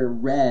color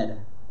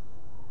red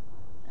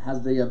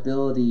has the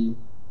ability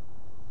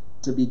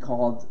to be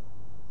called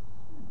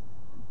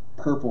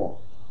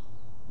purple,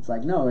 it's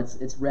like, no,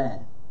 it's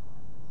red.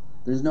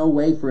 There's no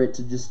way for it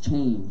to just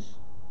change.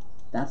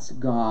 That's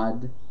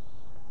God,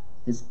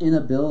 his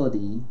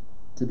inability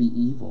to be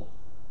evil.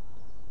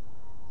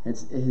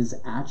 It's his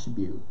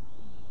attribute.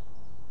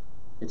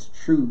 It's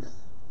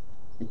truth.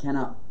 It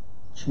cannot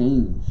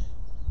change.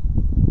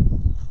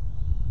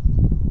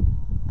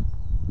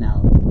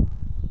 Now,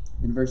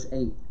 in verse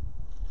 8,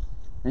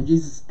 "And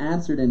Jesus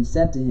answered and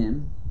said to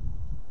him,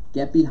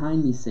 Get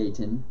behind me,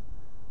 Satan,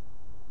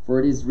 for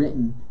it is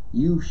written,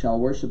 You shall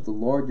worship the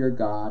Lord your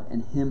God,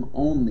 and him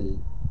only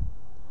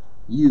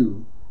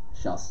you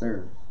shall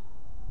serve."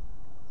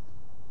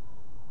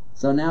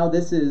 So now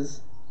this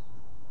is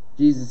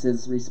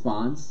Jesus'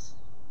 response.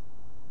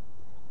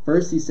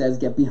 First he says,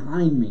 "Get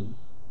behind me,"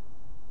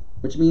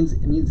 which means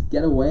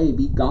get away,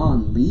 be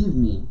gone, leave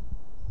me.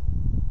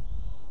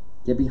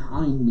 Get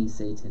behind me,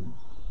 Satan.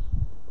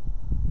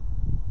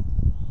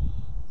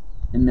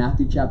 In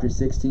Matthew chapter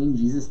 16,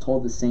 Jesus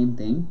told the same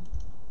thing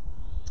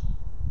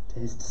to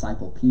his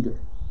disciple Peter.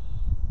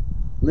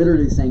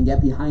 Literally saying,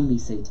 "Get behind me,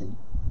 Satan."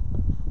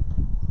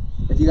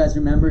 If you guys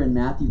remember in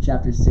Matthew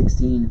chapter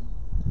 16,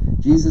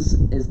 Jesus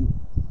is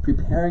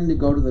preparing to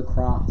go to the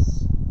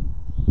cross.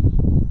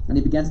 And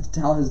he begins to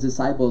tell his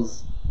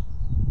disciples,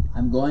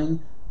 "I'm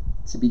going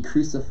to be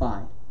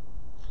crucified.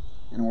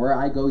 and where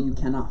I go you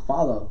cannot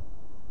follow.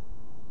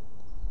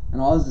 And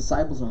all his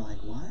disciples are like,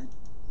 what?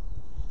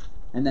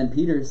 And then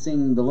Peter,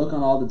 seeing the look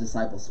on all the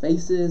disciples'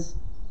 faces,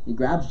 he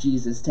grabs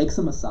Jesus, takes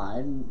him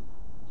aside, and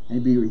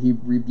he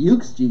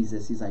rebukes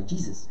Jesus. He's like,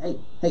 Jesus, hey.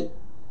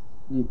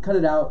 And you cut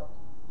it out.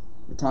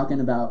 We're talking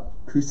about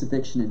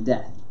crucifixion and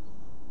death.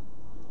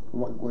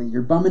 Well,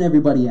 you're bumming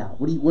everybody out.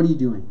 What are you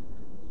doing?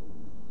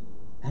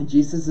 And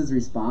Jesus'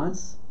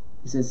 response,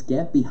 he says,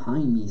 get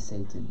behind me,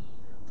 Satan,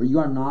 for you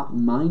are not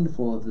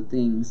mindful of the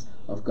things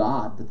of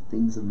God, but the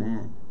things of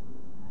man.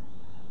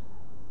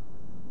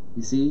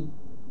 You see,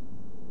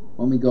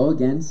 when we go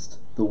against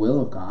the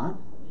will of God,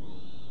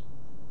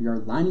 we are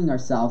lining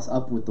ourselves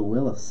up with the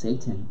will of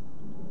Satan.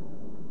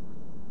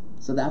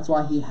 So that's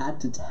why he had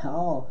to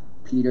tell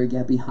Peter,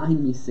 get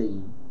behind me,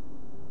 Satan.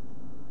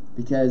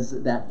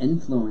 Because that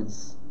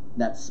influence,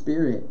 that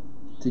spirit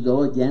to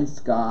go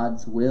against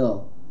God's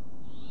will,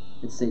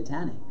 it's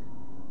satanic.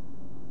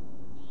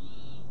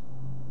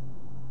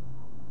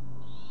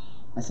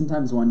 I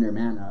sometimes wonder,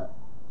 man, I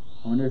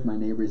wonder if my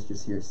neighbors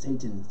just hear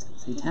Satan,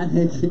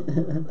 satanic.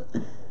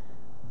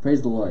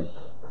 Praise the Lord.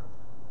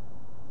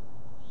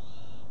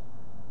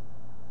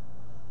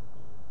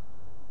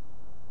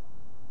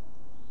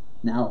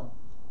 Now,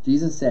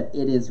 Jesus said,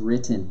 it is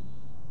written.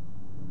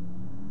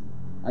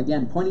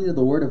 Again, pointing to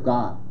the Word of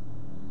God.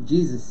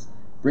 Jesus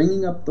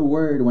bringing up the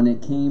Word when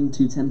it came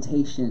to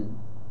temptation.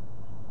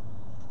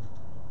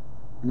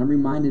 And I'm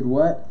reminded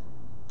what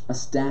a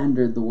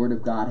standard the Word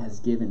of God has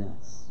given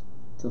us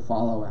to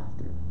follow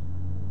after.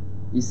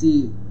 You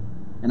see,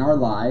 in our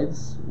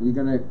lives, we're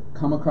going to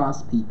come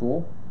across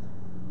people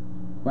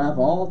who have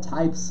all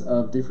types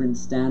of different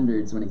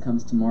standards when it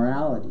comes to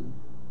morality.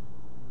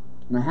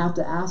 And I have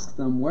to ask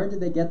them, where did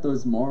they get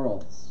those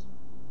morals?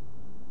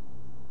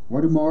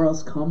 Where do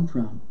morals come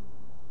from?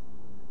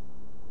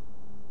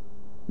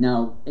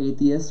 Now,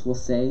 atheists will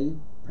say,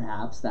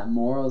 perhaps, that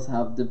morals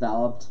have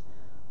developed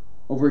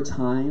over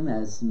time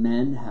as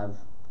men have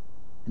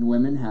and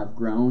women have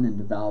grown and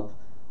developed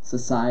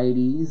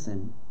societies,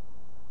 and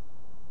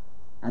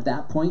at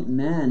that point,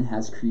 man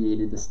has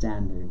created the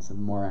standards of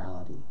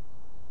morality.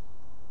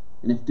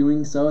 And if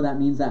doing so, that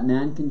means that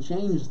man can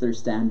change their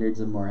standards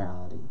of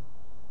morality.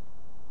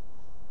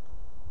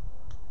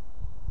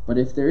 But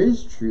if there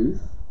is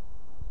truth,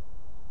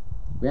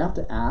 we have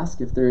to ask,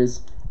 if there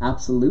is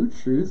absolute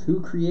truth, who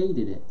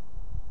created it?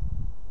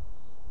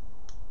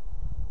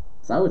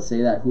 So I would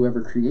say that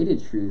whoever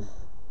created truth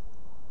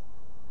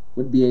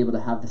would be able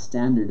to have the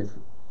standard of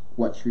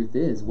what truth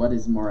is, what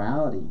is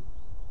morality.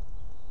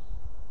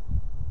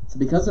 So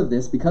because of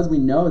this, because we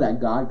know that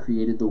God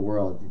created the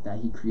world, that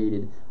he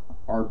created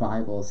our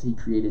Bibles, he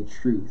created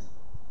truth,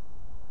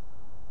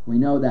 we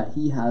know that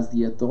he has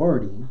the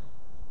authority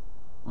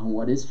on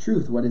what is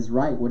truth, what is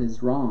right, what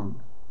is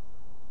wrong.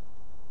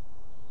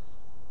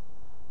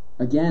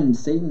 Again,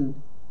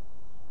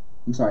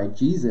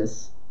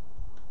 Jesus,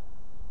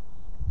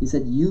 he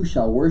said, you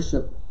shall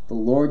worship the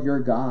Lord your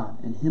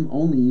God, and him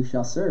only you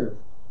shall serve.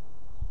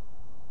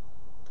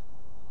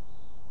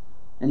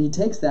 And he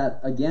takes that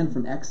again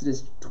from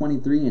Exodus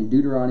 23 and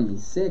Deuteronomy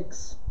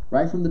 6,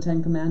 right from the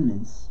Ten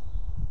Commandments.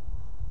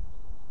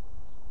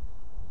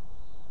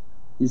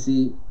 You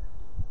see,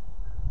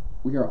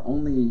 we are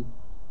only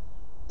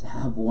to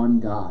have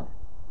one God.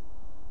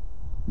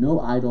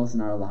 No idols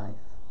in our life.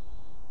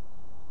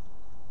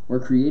 We're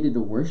created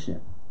to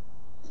worship.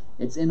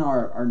 It's in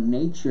our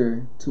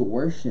nature to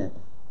worship.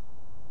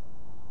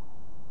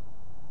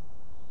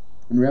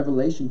 In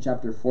Revelation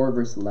chapter 4,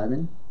 verse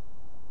 11,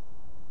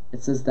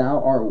 it says,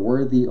 thou art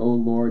worthy, O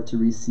Lord, to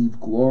receive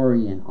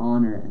glory and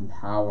honor and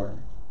power.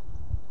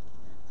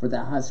 For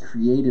thou hast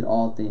created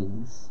all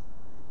things,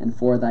 and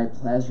for thy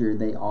pleasure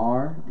they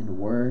are and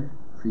were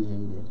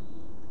created.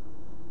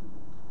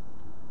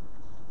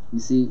 You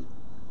see,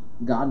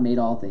 God made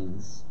all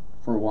things.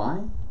 For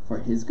why? For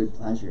his good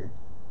pleasure.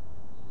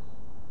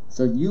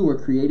 So you were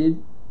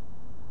created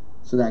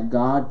so that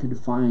God could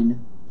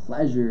find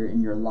pleasure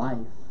in your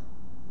life.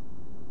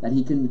 That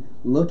he can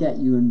look at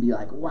you and be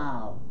like,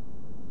 wow,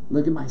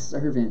 look at my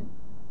servant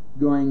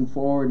going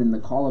forward in the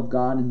call of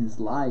God in his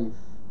life.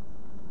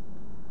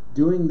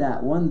 Doing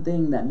that one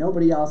thing that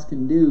nobody else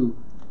can do,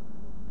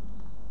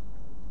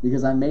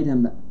 because I made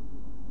him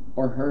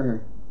or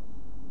her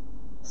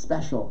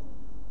special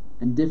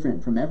and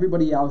different from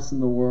everybody else in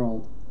the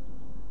world.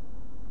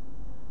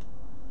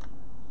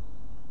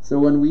 So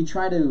when we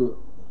try to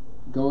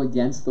go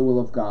against the will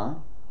of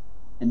God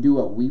and do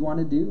what we want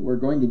to do, we're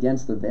going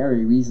against the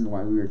very reason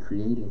why we were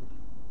created.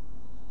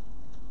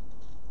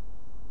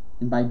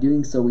 And by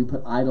doing so, we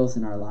put idols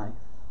in our life.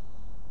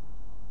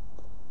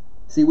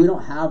 See, we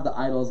don't have the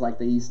idols like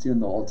they used to in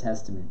the Old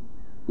Testament.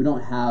 We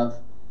don't have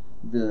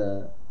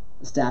the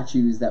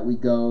statues that we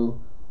go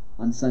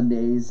on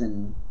Sundays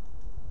and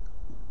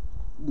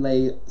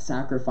lay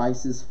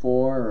sacrifices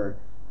for, or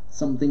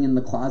something in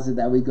the closet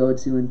that we go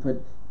to and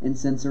put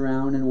incense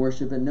around and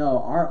worship it. No,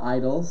 our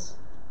idols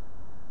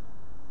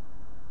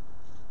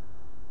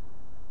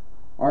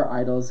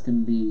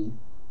can be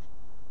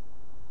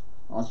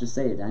I'll just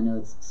say it. I know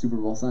it's Super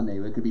Bowl Sunday.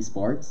 It could be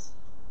sports.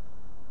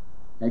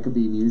 It could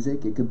be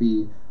music. It could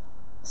be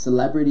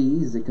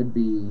celebrities. It could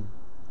be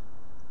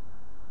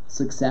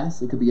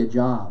success. It could be a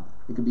job.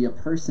 It could be a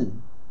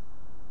person.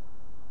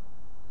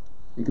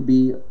 It could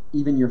be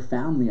even your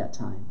family at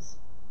times.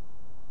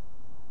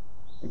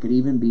 It could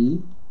even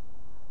be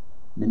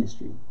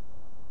ministry.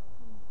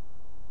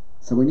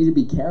 So we need to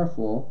be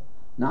careful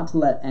not to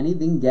let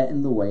anything get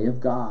in the way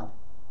of God.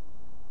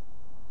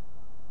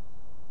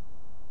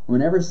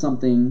 Whenever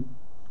something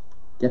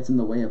gets in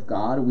the way of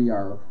God, we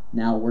are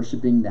now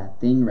worshiping that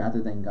thing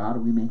rather than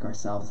God. We make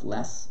ourselves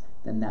less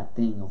than that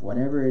thing of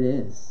whatever it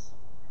is.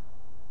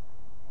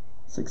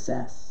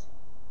 Success.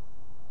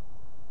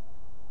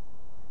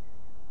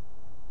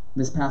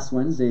 This past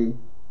Wednesday,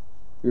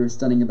 we were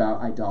studying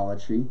about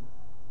idolatry.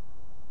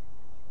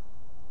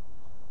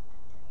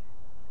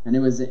 And it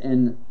was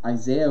in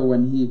Isaiah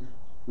when he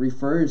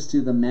refers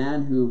to the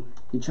man who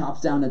he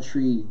chops down a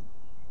tree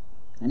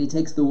and he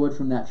takes the wood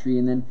from that tree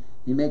and then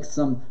he makes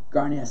some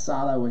carne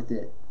asada with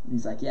it. And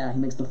he's like, yeah, he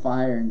makes the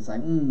fire and he's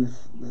like,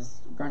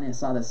 this carne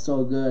asada is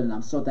so good and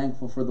I'm so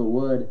thankful for the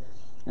wood.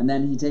 And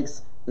then he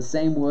takes the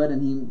same wood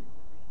and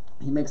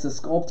he makes a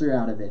sculpture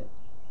out of it.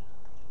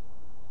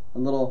 A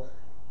little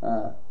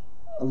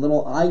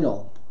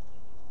idol.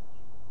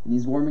 And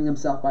he's warming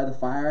himself by the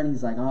fire and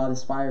he's like, oh,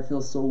 this fire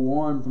feels so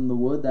warm from the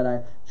wood that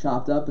I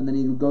chopped up. And then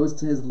he goes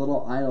to his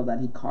little idol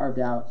that he carved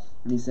out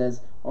and he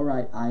says, all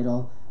right,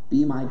 idol,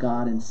 be my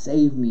God and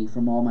save me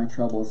from all my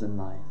troubles in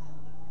life.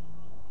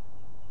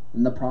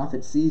 And the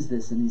prophet sees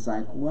this and he's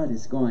like, what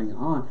is going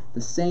on?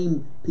 The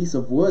same piece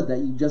of wood that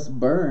you just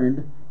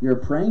burned, you're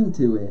praying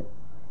to it.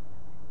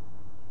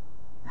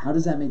 How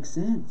does that make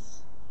sense?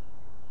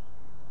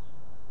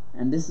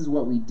 And this is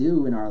what we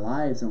do in our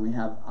lives when we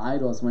have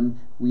idols, when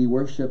we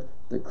worship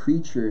the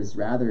creatures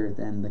rather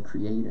than the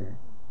Creator.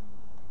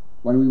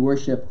 When we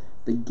worship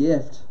the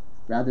gift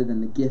rather than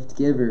the gift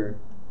giver.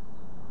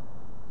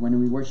 When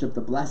we worship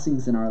the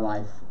blessings in our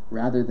life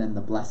rather than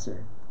the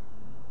blesser.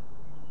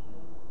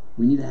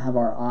 We need to have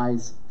our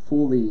eyes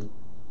fully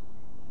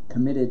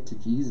committed to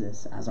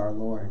Jesus as our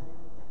Lord.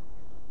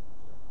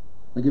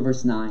 Look at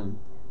verse 9.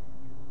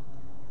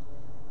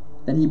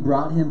 Then he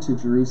brought him to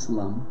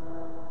Jerusalem,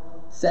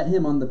 set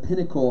him on the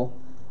pinnacle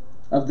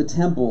of the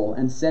temple,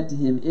 and said to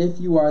him, if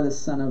you are the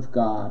Son of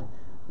God,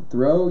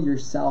 throw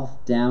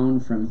yourself down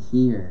from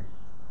here.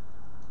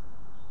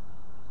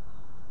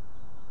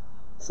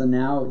 So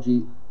now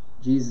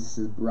Jesus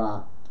is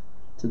brought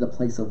to the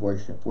place of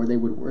worship, where they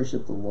would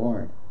worship the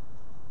Lord.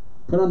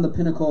 Put on the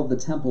pinnacle of the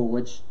temple,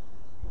 which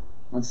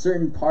on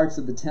certain parts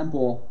of the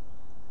temple,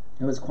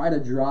 it was quite a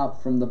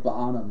drop from the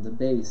bottom, the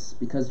base,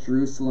 because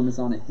Jerusalem is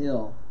on a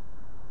hill.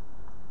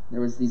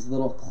 There was these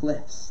little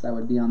cliffs that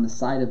would be on the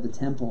side of the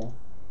temple.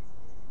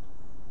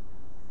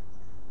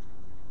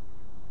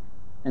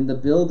 And the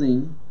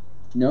building,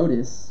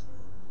 notice,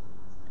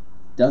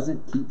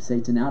 doesn't keep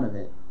Satan out of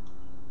it.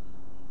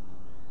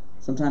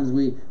 Sometimes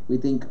we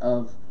think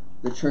of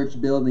the church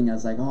building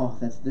as like, oh,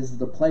 this is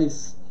the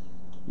place.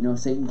 You know,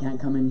 Satan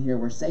can't come in here.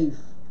 We're safe.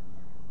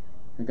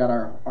 We've got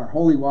our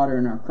holy water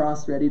and our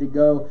cross ready to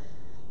go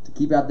to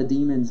keep out the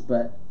demons.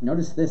 But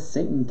notice this,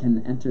 Satan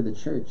can enter the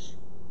church.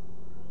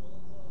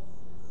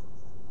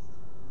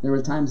 There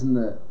were times in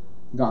the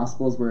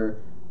Gospels where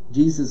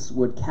Jesus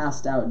would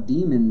cast out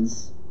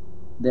demons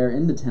there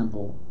in the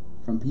temple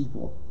from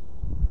people.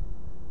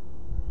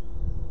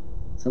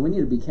 So we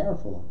need to be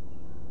careful.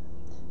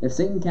 If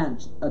Satan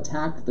can't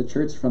attack the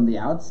church from the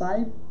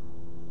outside,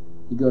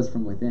 he goes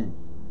from within.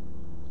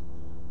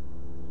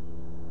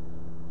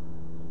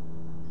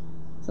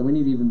 So we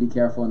need to even be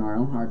careful in our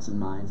own hearts and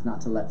minds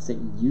not to let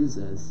Satan use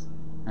us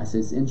as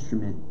his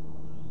instrument.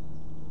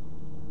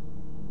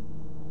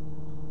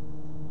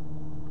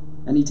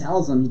 And he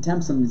tells him, he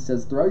tempts him, he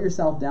says, throw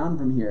yourself down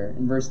from here.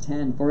 In verse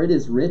 10, for it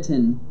is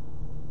written,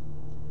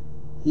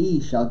 he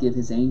shall give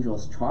his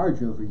angels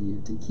charge over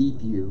you to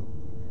keep you.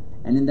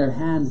 And in their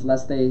hands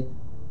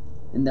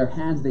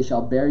they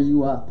shall bear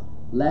you up,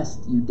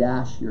 lest you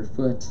dash your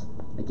foot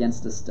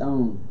against a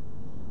stone.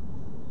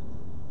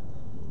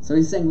 So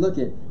he's saying, look,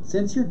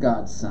 since you're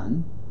God's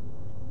son,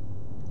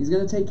 he's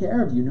going to take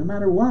care of you no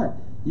matter what.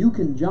 You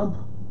can jump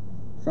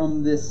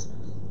from this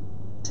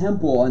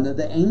temple and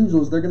the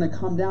angels, they're going to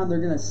come down,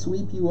 they're going to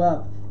sweep you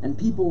up, and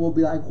people will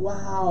be like,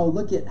 wow,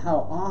 look at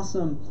how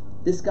awesome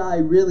this guy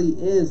really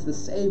is, the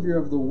Savior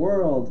of the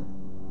world.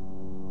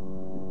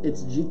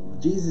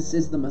 Jesus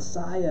is the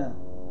Messiah.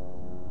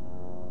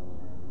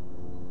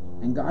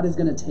 And God is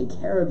going to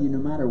take care of you no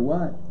matter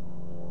what.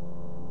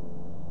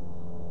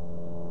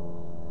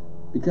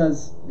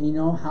 Because,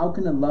 how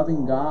can a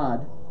loving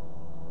God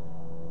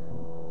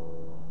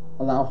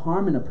allow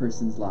harm in a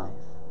person's life?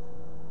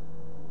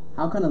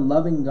 How can a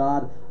loving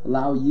God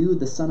allow you,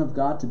 the Son of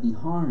God, to be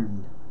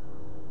harmed?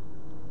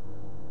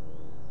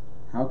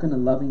 How can a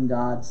loving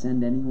God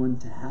send anyone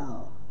to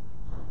hell?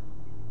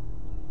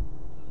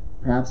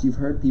 Perhaps you've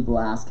heard people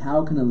ask,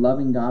 how can a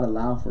loving God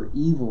allow for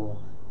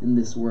evil in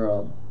this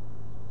world?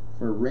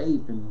 For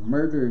rape and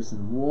murders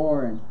and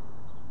war and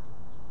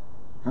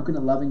How can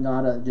a loving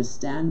God just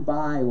stand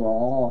by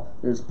while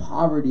there's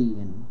poverty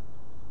and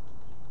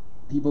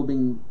people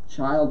being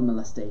child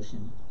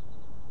molestation?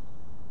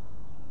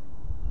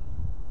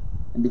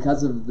 And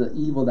because of the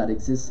evil that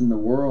exists in the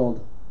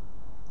world,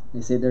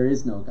 they say there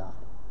is no God.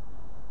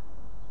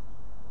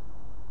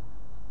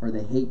 Or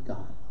they hate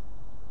God.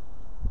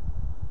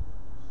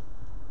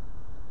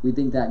 We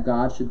think that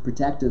God should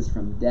protect us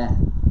from death.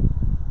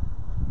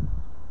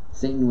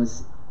 Satan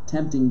was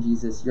tempting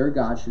Jesus. Your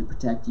God should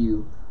protect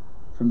you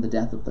from the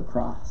death of the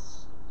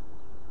cross.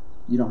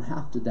 You don't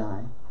have to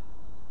die.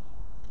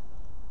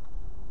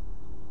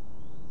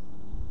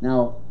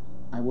 Now,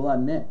 I will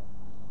admit,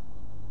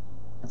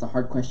 that's a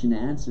hard question to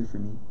answer for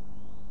me.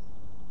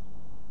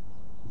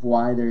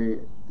 Why there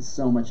is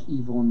so much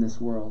evil in this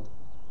world.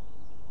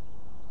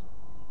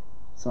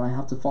 So I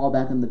have to fall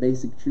back on the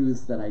basic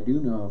truths that I do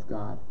know of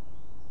God.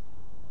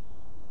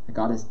 That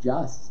God is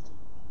just.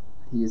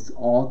 He is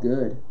all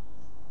good,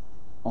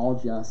 all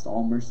just,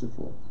 all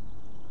merciful.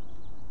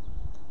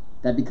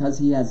 That because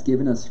He has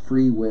given us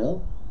free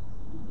will,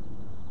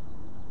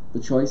 the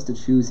choice to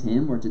choose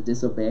Him or to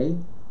disobey,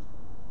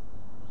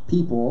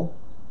 people,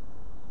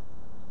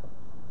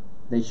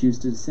 they choose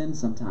to sin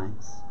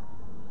sometimes.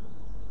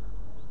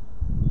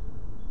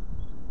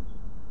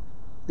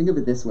 Think of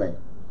it this way.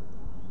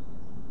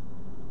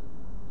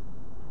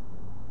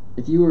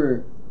 If you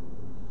were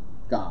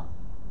God,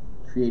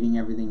 creating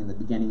everything in the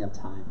beginning of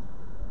time,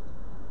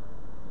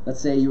 let's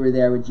say you were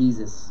there with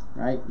Jesus,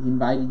 right? He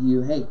invited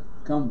you, hey,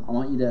 come, I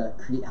want you to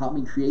help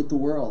me create the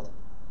world.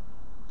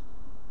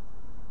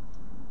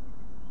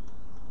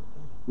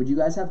 Would you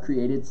guys have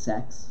created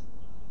sex?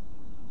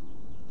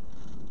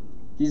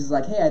 Jesus is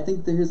like, hey, I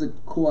think here's a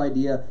cool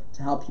idea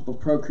to help people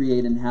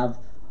procreate and have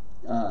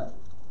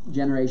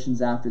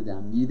generations after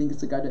them. Do you think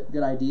it's a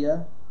good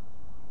idea?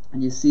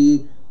 And you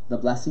see the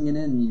blessing in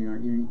it, and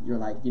you're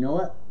like, you know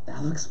what?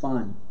 That looks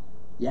fun.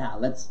 Yeah,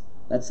 let's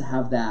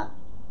have that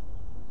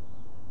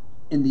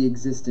in the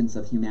existence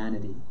of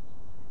humanity.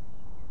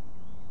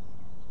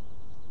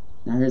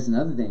 Now here's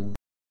another thing.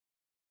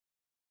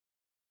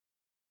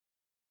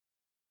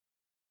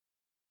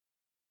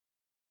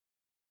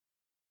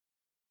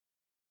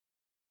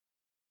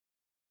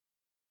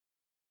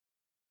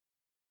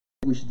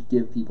 We should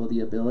give people the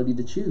ability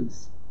to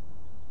choose.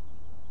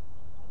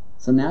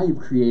 So now you've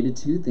created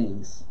two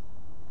things: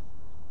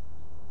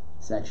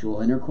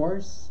 sexual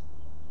intercourse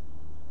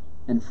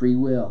and free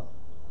will.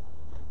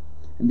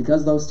 And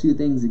because those two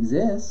things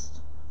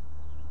exist,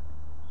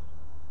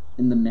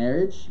 in the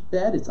marriage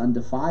bed, it's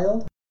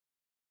undefiled.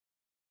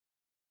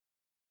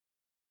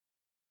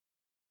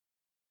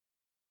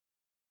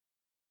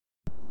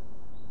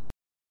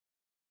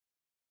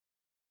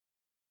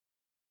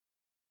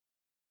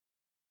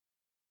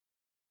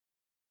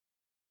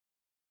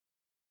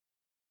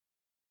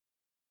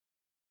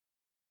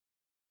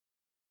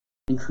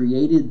 And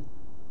created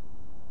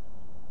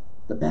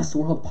the best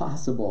world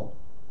possible.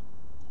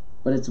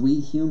 But it's we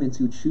humans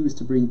who choose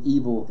to bring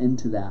evil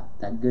into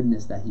that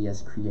goodness that He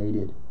has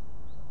created.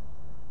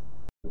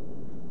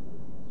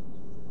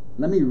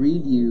 Let me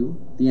read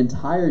you the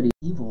entirety of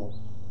evil.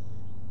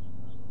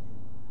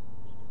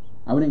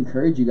 I would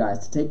encourage you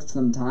guys to take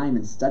some time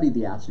and study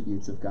the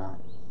attributes of God.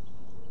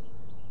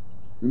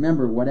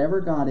 Remember,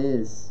 whatever God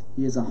is,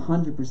 He is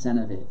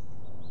 100% of it.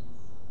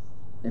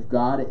 If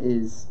God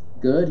is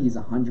good, He's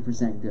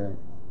 100% good.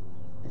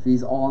 If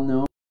He's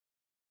all-knowing,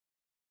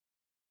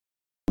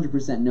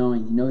 100%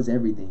 knowing, He knows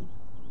everything.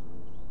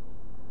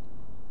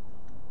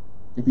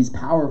 If He's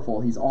powerful,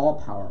 He's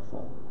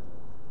all-powerful.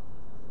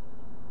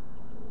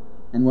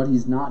 And what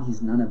He's not,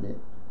 He's none of it.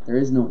 There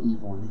is no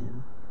evil in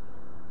Him.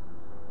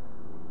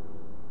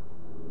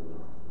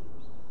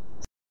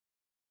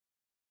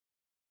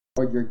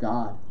 Lord your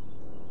God.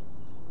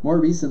 More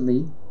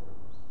recently,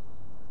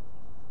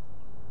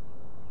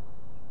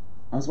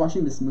 I was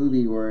watching this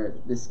movie where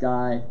this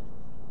guy,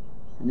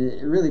 and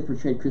it really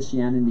portrayed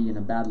Christianity in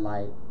a bad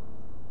light.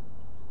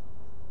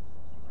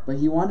 But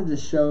he wanted to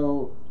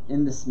show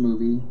in this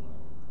movie,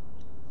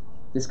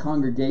 this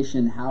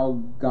congregation,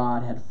 how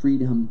God had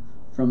freed him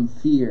from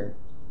fear,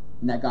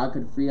 and that God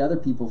could free other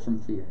people from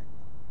fear.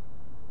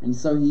 And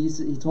so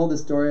he told the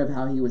story of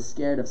how he was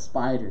scared of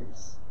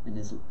spiders in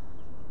his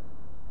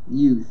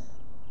youth.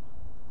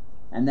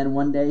 And then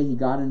one day he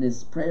got in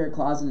his prayer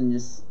closet and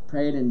just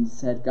prayed and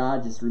said,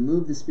 God, just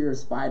remove the fear of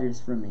spiders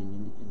from me.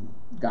 And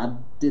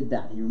God did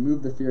that. He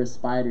removed the fear of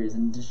spiders.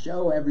 And to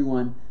show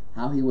everyone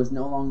how he was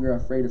no longer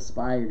afraid of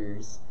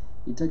spiders,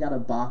 he took out a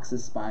box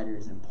of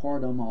spiders and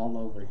poured them all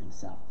over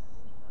himself.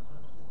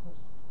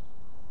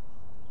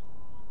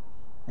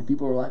 And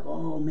people were like,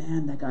 oh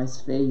man, that guy's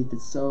faith,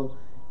 it's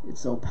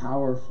so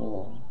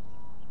powerful.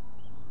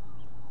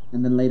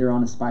 And then later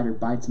on a spider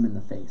bites him in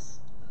the face.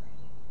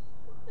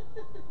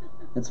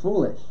 That's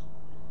foolish.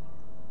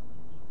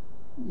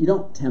 You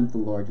don't tempt the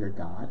Lord your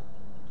God.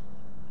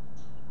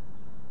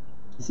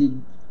 You see,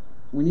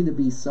 we need to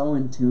be so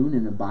in tune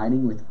and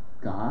abiding with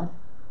God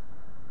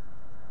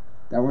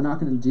that we're not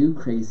going to do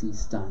crazy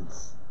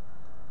stunts.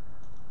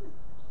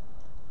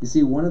 You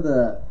see, one of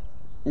the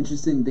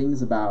interesting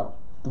things about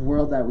the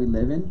world that we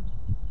live in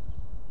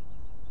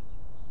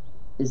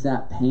is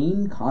that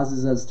pain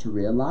causes us to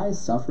realize,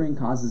 suffering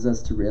causes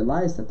us to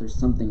realize that there's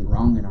something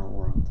wrong in our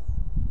world.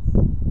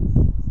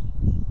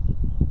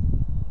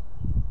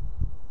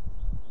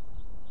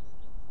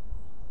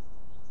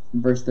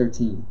 In verse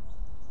 13.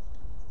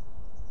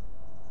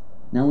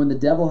 Now when the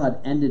devil had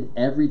ended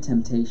every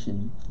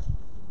temptation,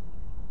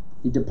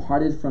 he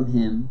departed from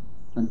him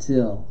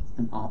until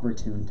an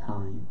opportune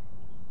time.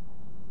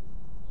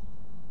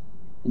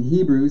 In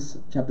Hebrews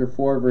chapter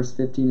 4, verse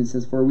 15, it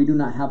says, "For we do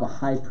not have a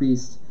high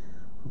priest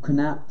who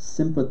cannot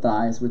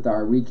sympathize with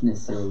our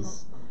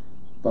weaknesses,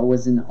 but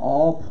was in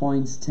all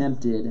points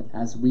tempted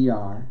as we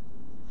are,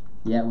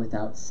 yet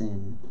without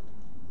sin."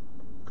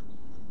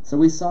 So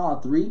we saw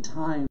 3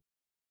 times.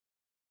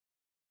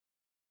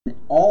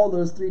 All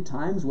those 3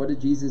 times, what did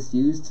Jesus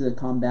use to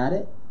combat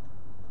it?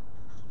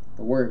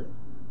 The Word.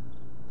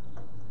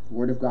 The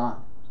Word of God.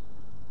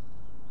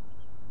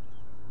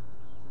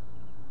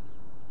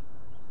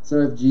 So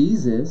if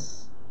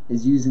Jesus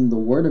is using the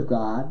Word of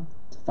God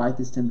to fight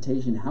this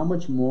temptation, how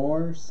much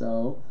more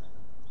so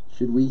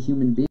should we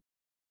human beings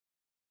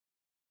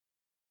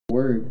use the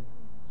Word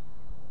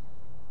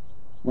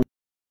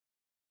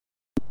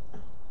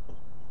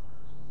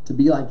to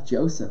be like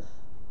Joseph?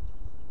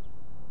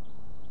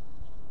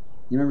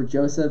 You remember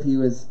Joseph? He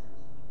was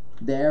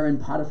there in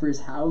Potiphar's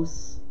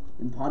house,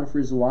 and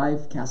Potiphar's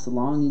wife cast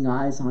longing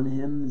eyes on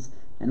him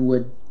and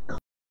would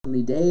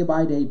constantly, day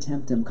by day,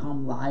 tempt him,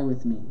 "Come, lie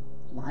with me,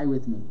 lie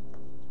with me."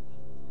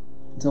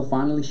 Until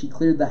finally she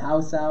cleared the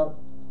house out,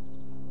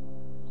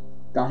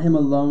 got him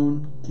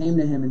alone, came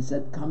to him and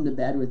said, "Come to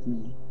bed with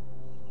me."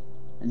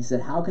 And he said,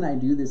 "How can I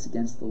do this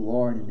against the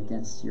Lord and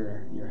against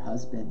your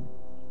husband?"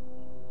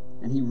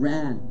 And he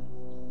ran,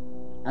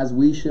 as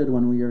we should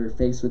when we are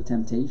faced with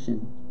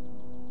temptation.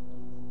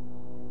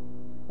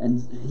 And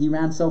he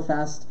ran so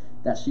fast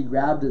that she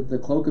grabbed the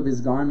cloak of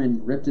his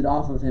garment, ripped it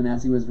off of him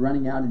as he was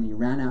running out, and he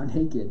ran out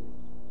naked.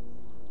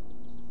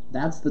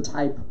 That's the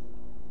type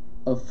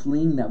of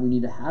fleeing that we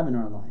need to have in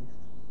our life.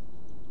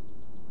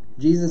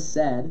 Jesus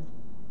said,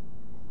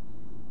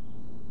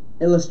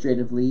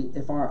 illustratively,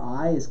 if our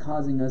eye is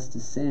causing us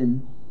to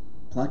sin,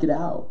 pluck it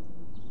out.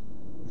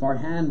 If our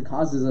hand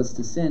causes us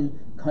to sin,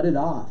 cut it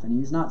off. And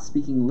he's not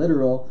speaking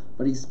literal,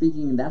 but he's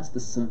speaking, that's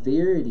the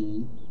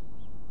severity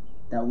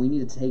that we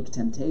need to take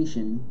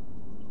temptation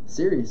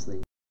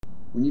seriously.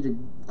 We need to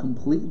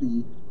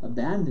completely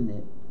abandon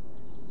it.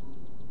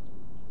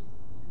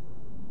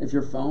 If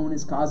your phone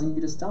is causing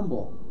you to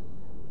stumble,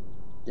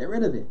 get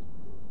rid of it.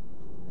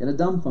 Get a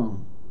dumb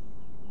phone.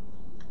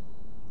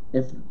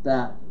 If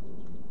that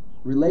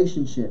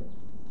relationship,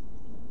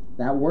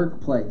 that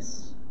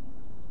workplace,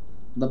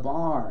 the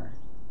bar,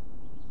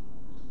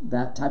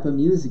 that type of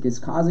music is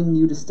causing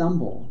you to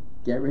stumble,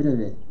 get rid of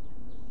it.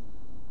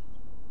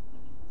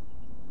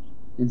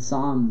 In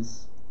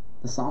Psalms,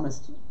 the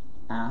psalmist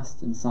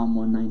asked in Psalm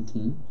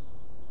 119,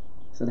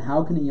 he said,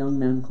 "How can a young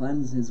man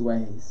cleanse his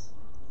ways?"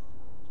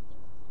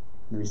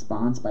 The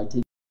response, by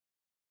taking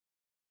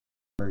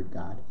the Word of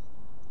God.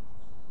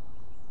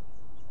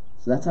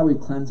 So that's how we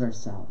cleanse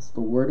ourselves,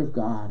 the Word of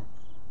God.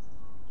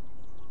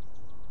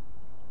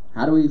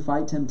 How do we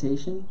fight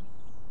temptation?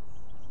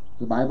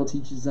 The Bible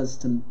teaches us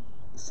to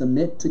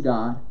submit to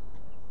God,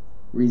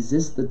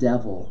 resist the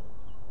devil,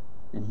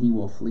 and he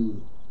will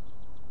flee.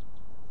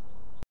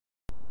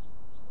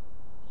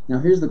 Now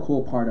here's the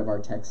cool part of our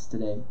text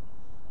today.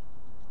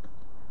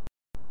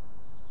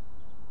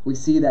 We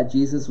see that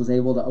Jesus was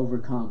able to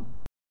overcome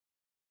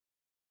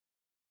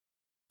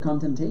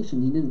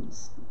temptation. He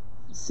didn't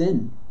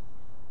sin.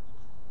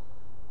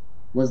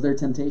 Was there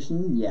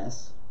temptation?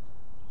 Yes.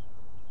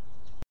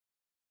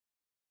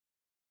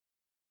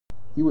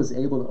 He was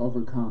able to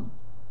overcome.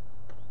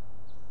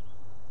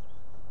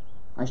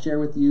 I share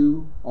with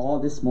you all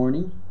this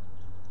morning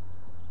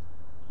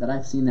that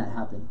I've seen that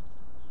happen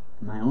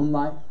in my own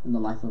life, in the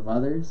life of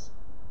others.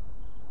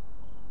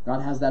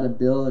 God has that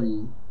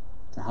ability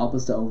to help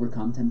us to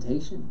overcome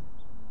temptation.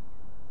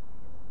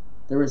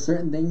 There were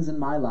certain things in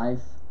my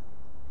life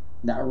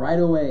that right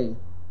away,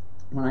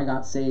 when I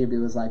got saved, it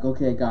was like,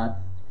 okay, God,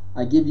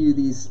 I give you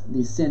these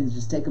sins,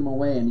 just take them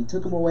away. And he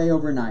took them away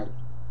overnight.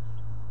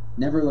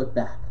 Never looked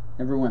back,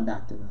 never went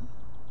back to them.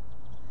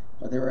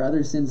 But there were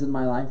other sins in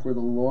my life where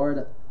the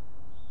Lord,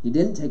 he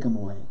didn't take them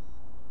away.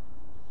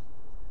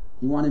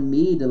 He wanted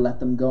me to let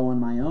them go on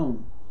my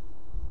own.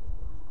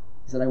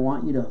 He said, I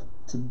want you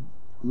to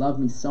love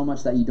me so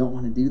much that you don't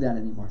want to do that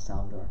anymore,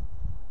 Salvador.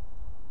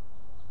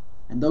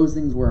 And those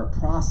things were a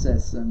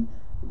process and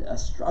a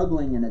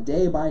struggling and a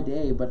day by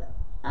day. But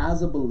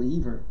as a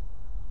believer,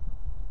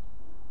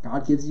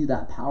 God gives you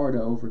that power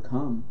to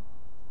overcome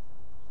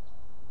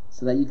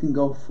so that you can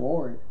go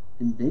forward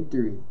in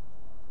victory.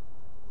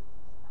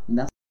 And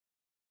that's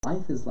what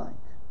life is like.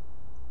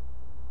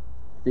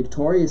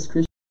 Victorious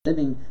Christian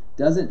living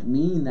doesn't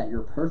mean that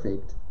you're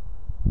perfect.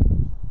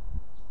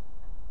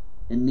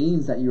 It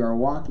means that you are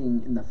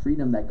walking in the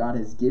freedom that God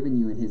has given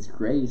you in his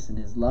grace and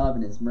his love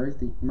and his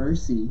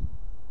mercy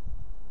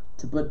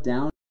to put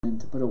down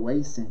and to put put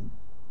away sin.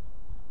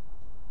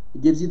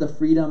 It gives you the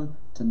freedom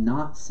to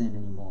not sin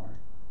anymore.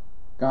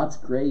 God's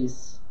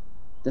grace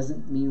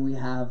doesn't mean we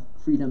have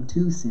freedom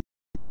to sin.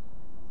 It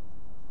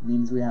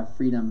means we have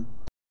freedom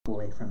to walk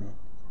away from it.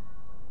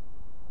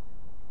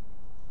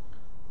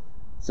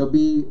 So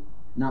be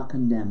not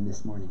condemned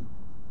this morning,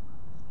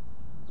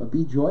 but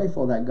be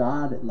joyful that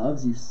God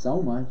loves you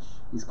so much.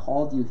 He's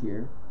called you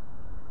here.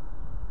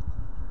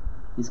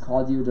 He's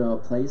called you to a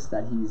place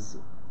that He's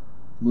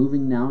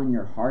moving now in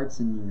your hearts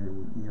and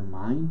in your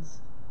minds,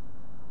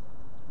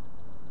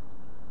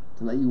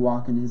 to let you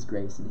walk in His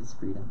grace and His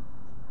freedom.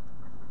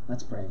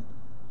 Let's pray.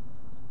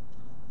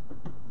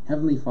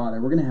 Heavenly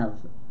Father, we're going to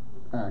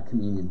have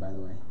communion, by the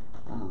way,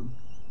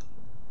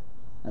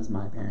 as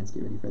my parents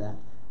get ready for that.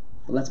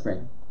 But let's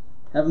pray.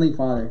 Heavenly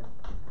Father,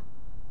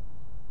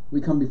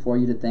 we come before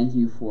you to thank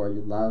you for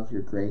your love,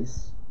 your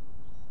grace.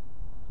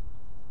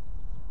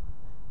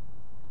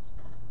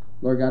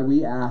 Lord God,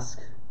 we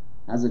ask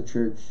as a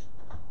church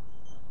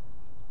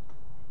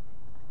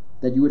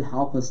that you would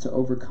help us to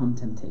overcome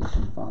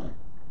temptation, Father.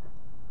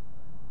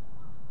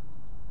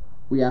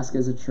 We ask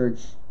as a church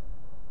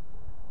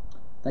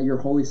that your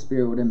Holy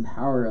Spirit would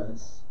empower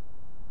us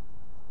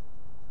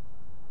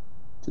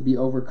to be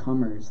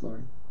overcomers,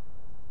 Lord.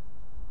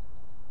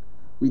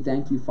 We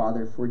thank you,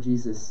 Father, for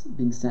Jesus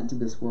being sent to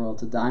this world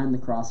to die on the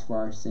cross for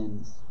our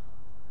sins.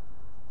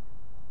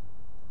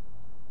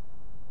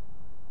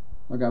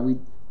 Lord God,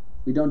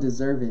 we don't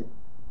deserve it,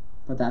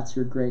 but that's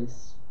your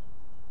grace.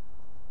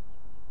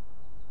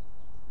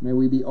 May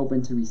we be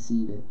open to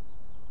receive it,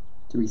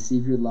 to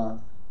receive your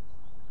love.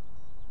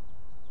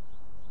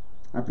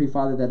 I pray,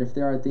 Father, that if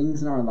there are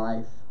things in our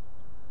life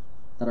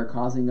that are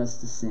causing us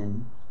to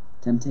sin,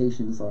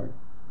 temptations, Lord,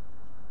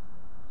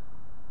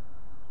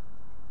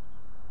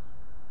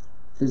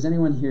 if there's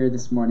anyone here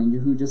this morning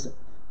who just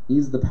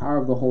needs the power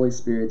of the Holy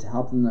Spirit to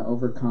help them to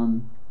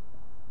overcome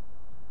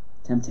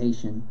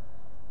temptation,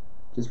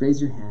 just raise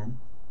your hand.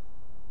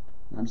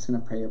 I'm just going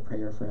to pray a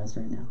prayer for us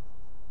right now.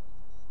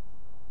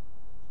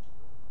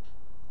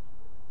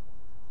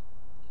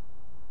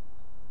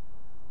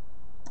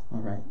 All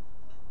right.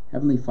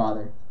 Heavenly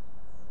Father,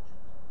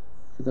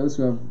 for those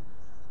who have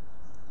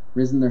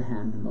risen their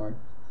hand, Lord,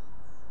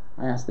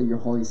 I ask that your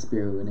Holy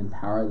Spirit would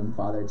empower them,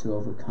 Father, to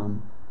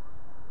overcome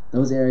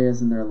those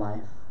areas in their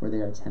life where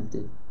they are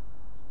tempted.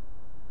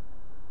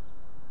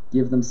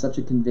 Give them such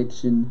a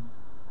conviction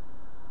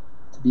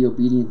to be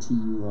obedient to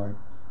you, Lord.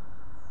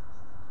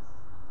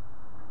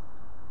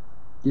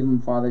 Give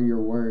them, Father, your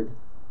word,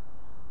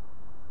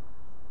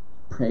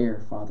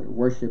 prayer, Father,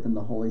 worship in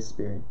the Holy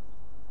Spirit.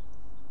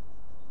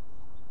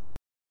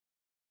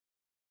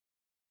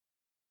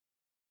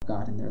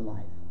 God in their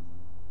life.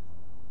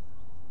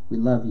 We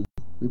love you.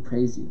 We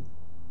praise you.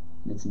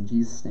 And it's in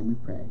Jesus' name we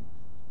pray.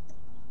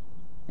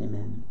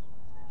 Amen.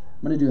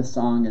 I'm going to do a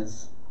song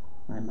as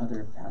my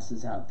mother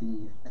passes out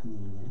the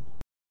communion.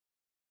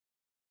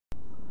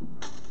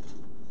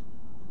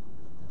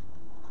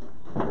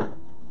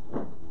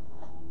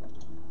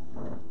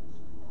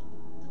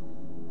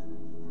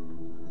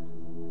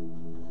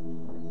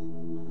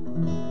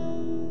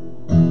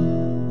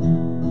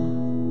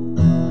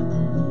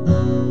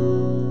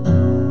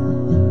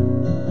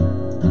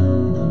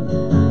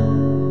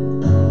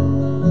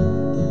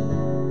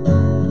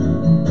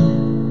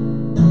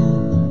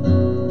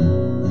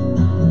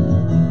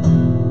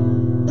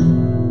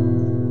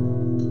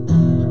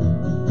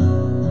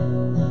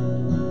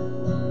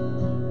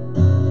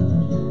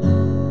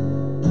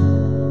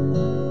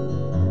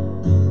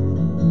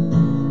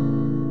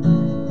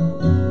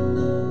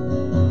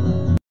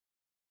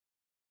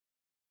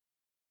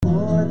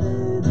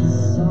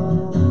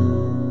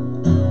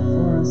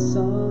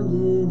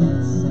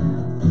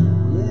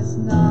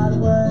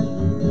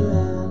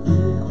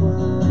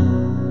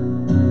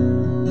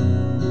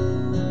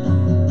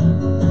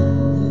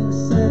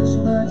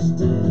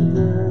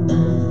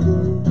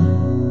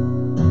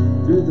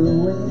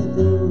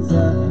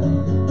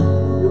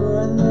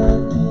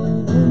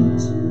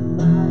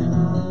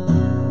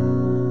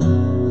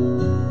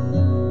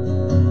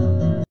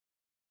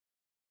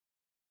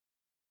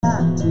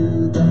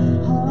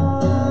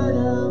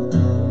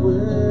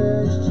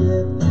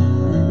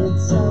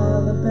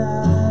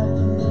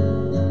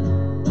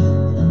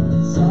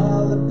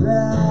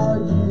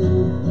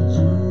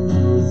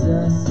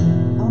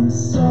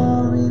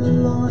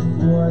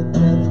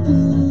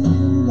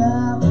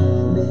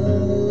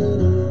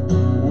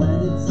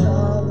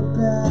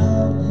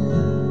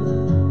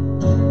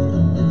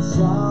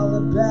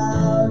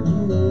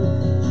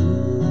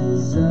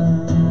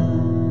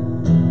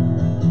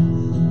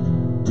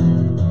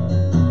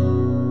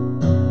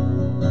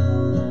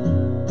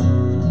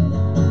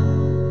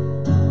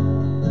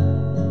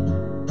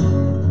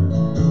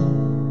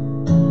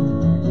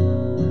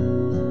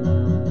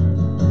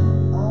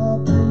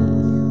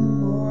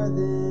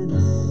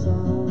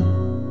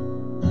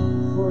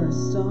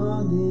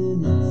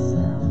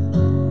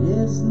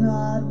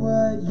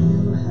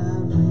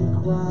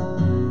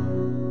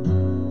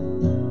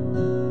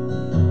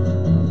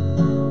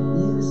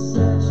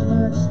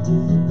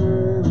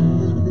 Deeper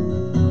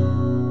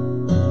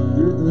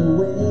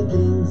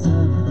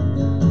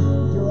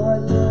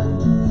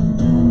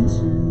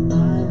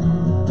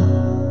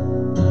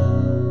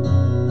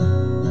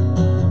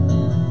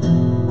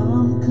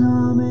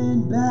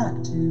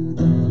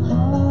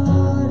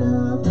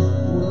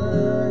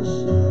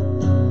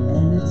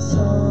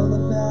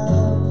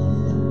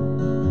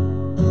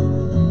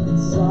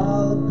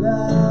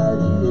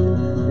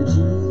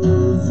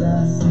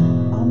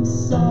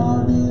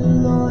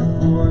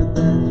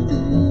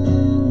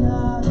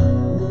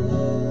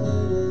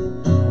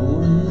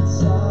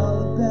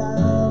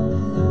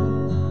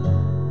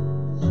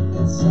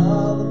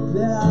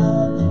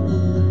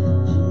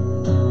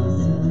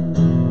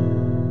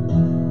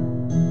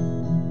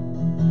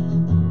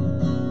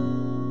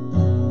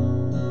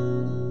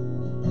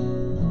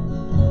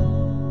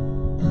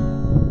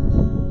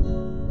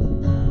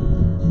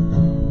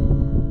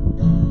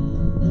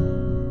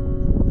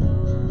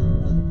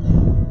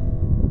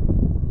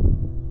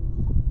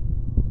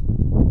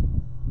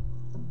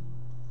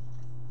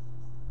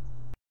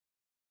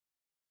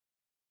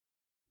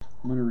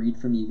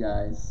from you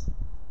guys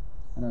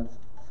out of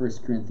 1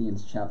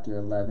 Corinthians chapter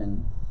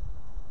 11.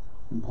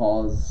 And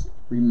Paul is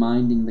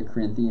reminding the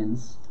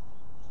Corinthians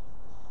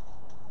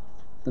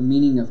the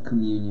meaning of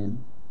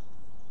communion.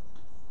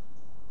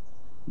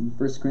 In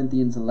 1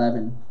 Corinthians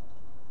 11,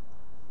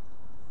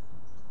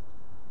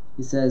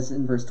 he says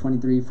in verse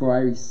 23, "For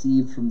I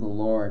received from the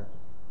Lord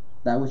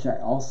that which I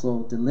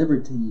also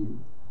delivered to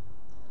you,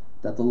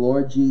 that the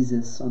Lord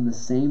Jesus, on the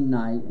same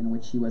night in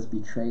which he was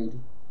betrayed,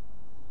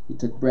 he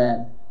took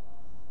bread.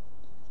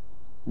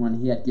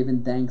 When he had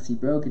given thanks, he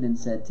broke it and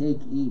said,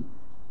 'Take, eat.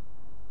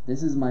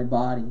 This is my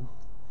body,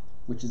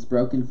 which is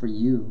broken for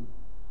you.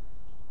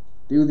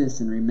 Do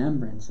this in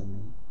remembrance of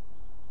me.'"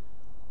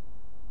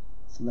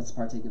 So let's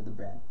partake of the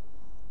bread.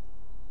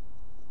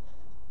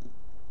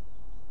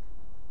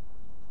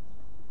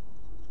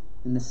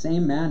 In the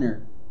same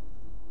manner,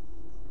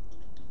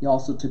 he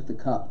also took the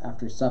cup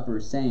after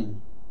supper,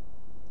 saying,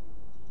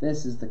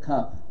 "This is the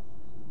cup,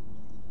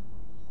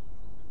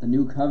 the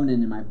new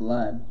covenant in my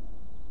blood.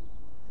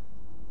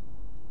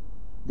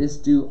 This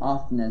do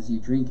often as you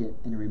drink it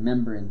in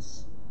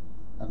remembrance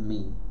of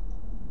me."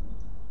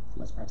 So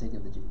let's partake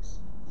of the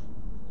juice.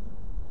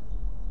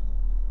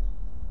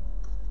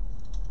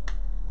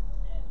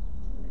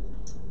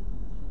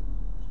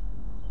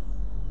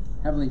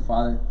 Heavenly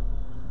Father,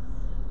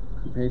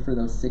 we pray for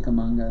those sick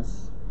among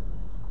us,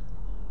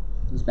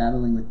 those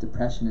battling with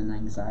depression and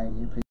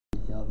anxiety. I pray that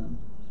you heal them.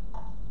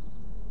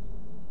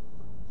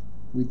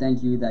 We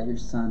thank you that your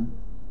Son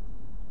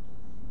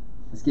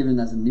has given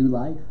us a new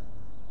life.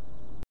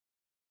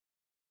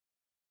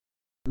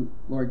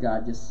 Lord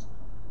God, just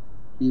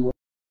be with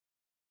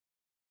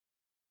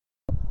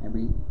us, and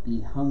we be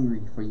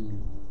hungry for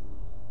you.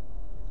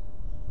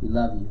 We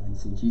love you, and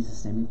it's in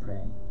Jesus' name we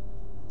pray.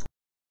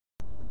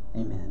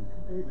 Amen.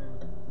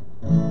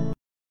 Amen.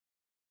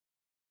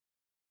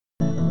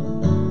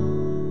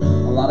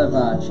 A lot of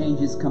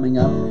changes coming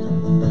up with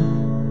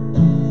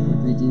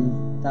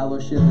Redeemed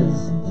Fellowship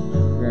as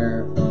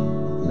we're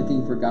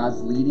looking for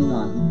God's leading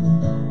on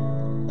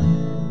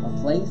a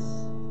place.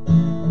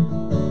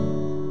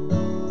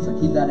 So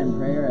keep that in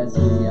prayer as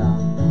we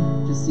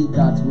just seek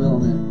God's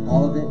will in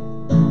all of it.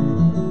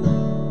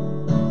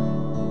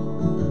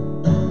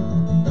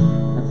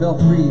 And feel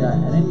free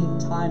at any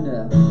time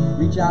to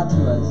reach out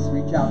to us,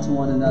 reach out to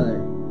one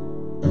another.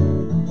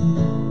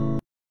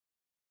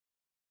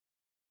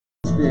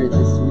 Spirit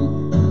this week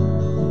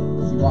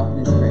as you walk in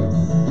His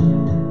grace.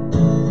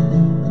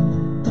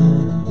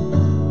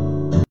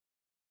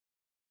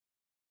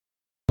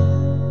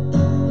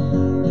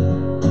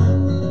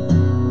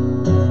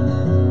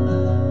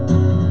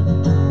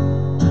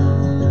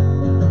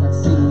 Let's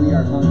sing "We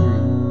Are Hungry."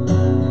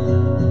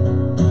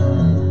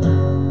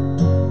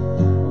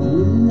 We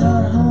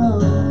are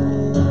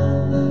hungry,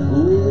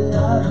 we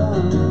are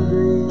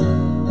hungry,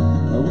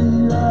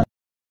 we are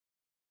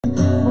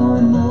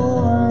for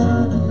more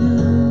of you.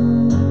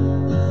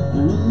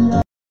 We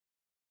are,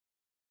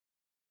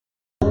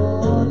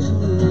 oh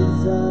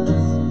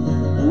Jesus,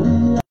 we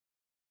are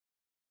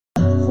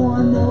for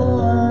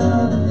more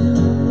of you.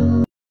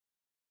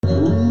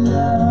 We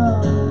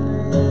are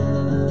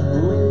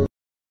hungry,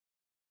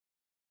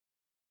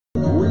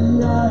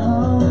 we are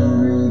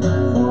hungry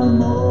for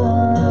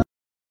more.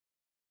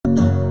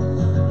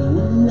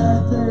 We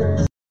are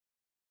thirsty,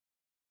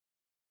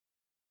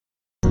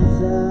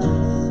 Jesus.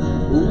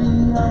 We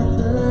are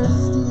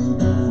thirsty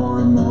for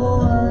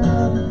more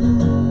of you.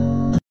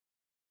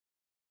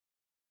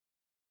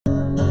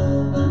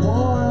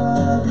 More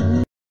of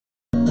you,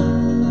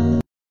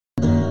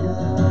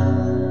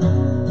 God.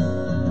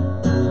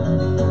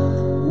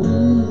 We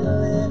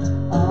lift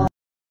our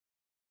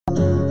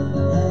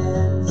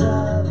hands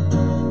up.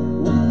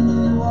 We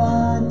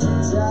want to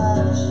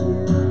touch you.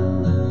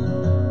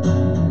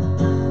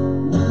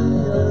 We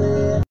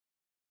lift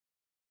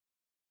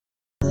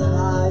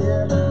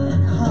higher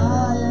and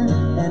higher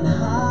and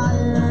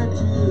higher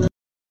to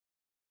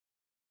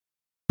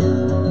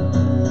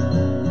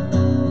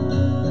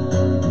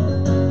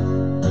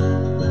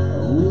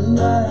we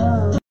are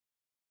hungry.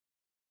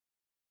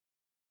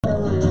 Of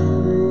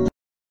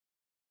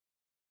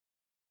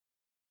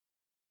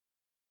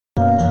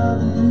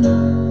you.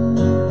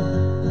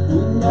 We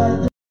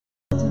are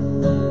thirsty,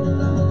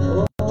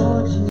 oh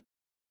Jesus.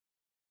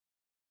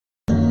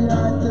 We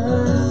are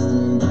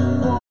thirsty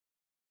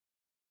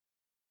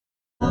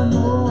for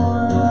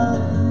more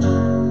of you.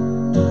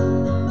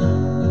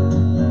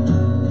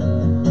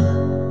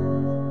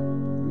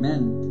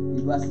 Amen.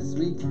 Be blessed this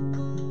week.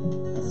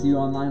 I'll see you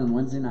online on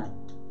Wednesday night.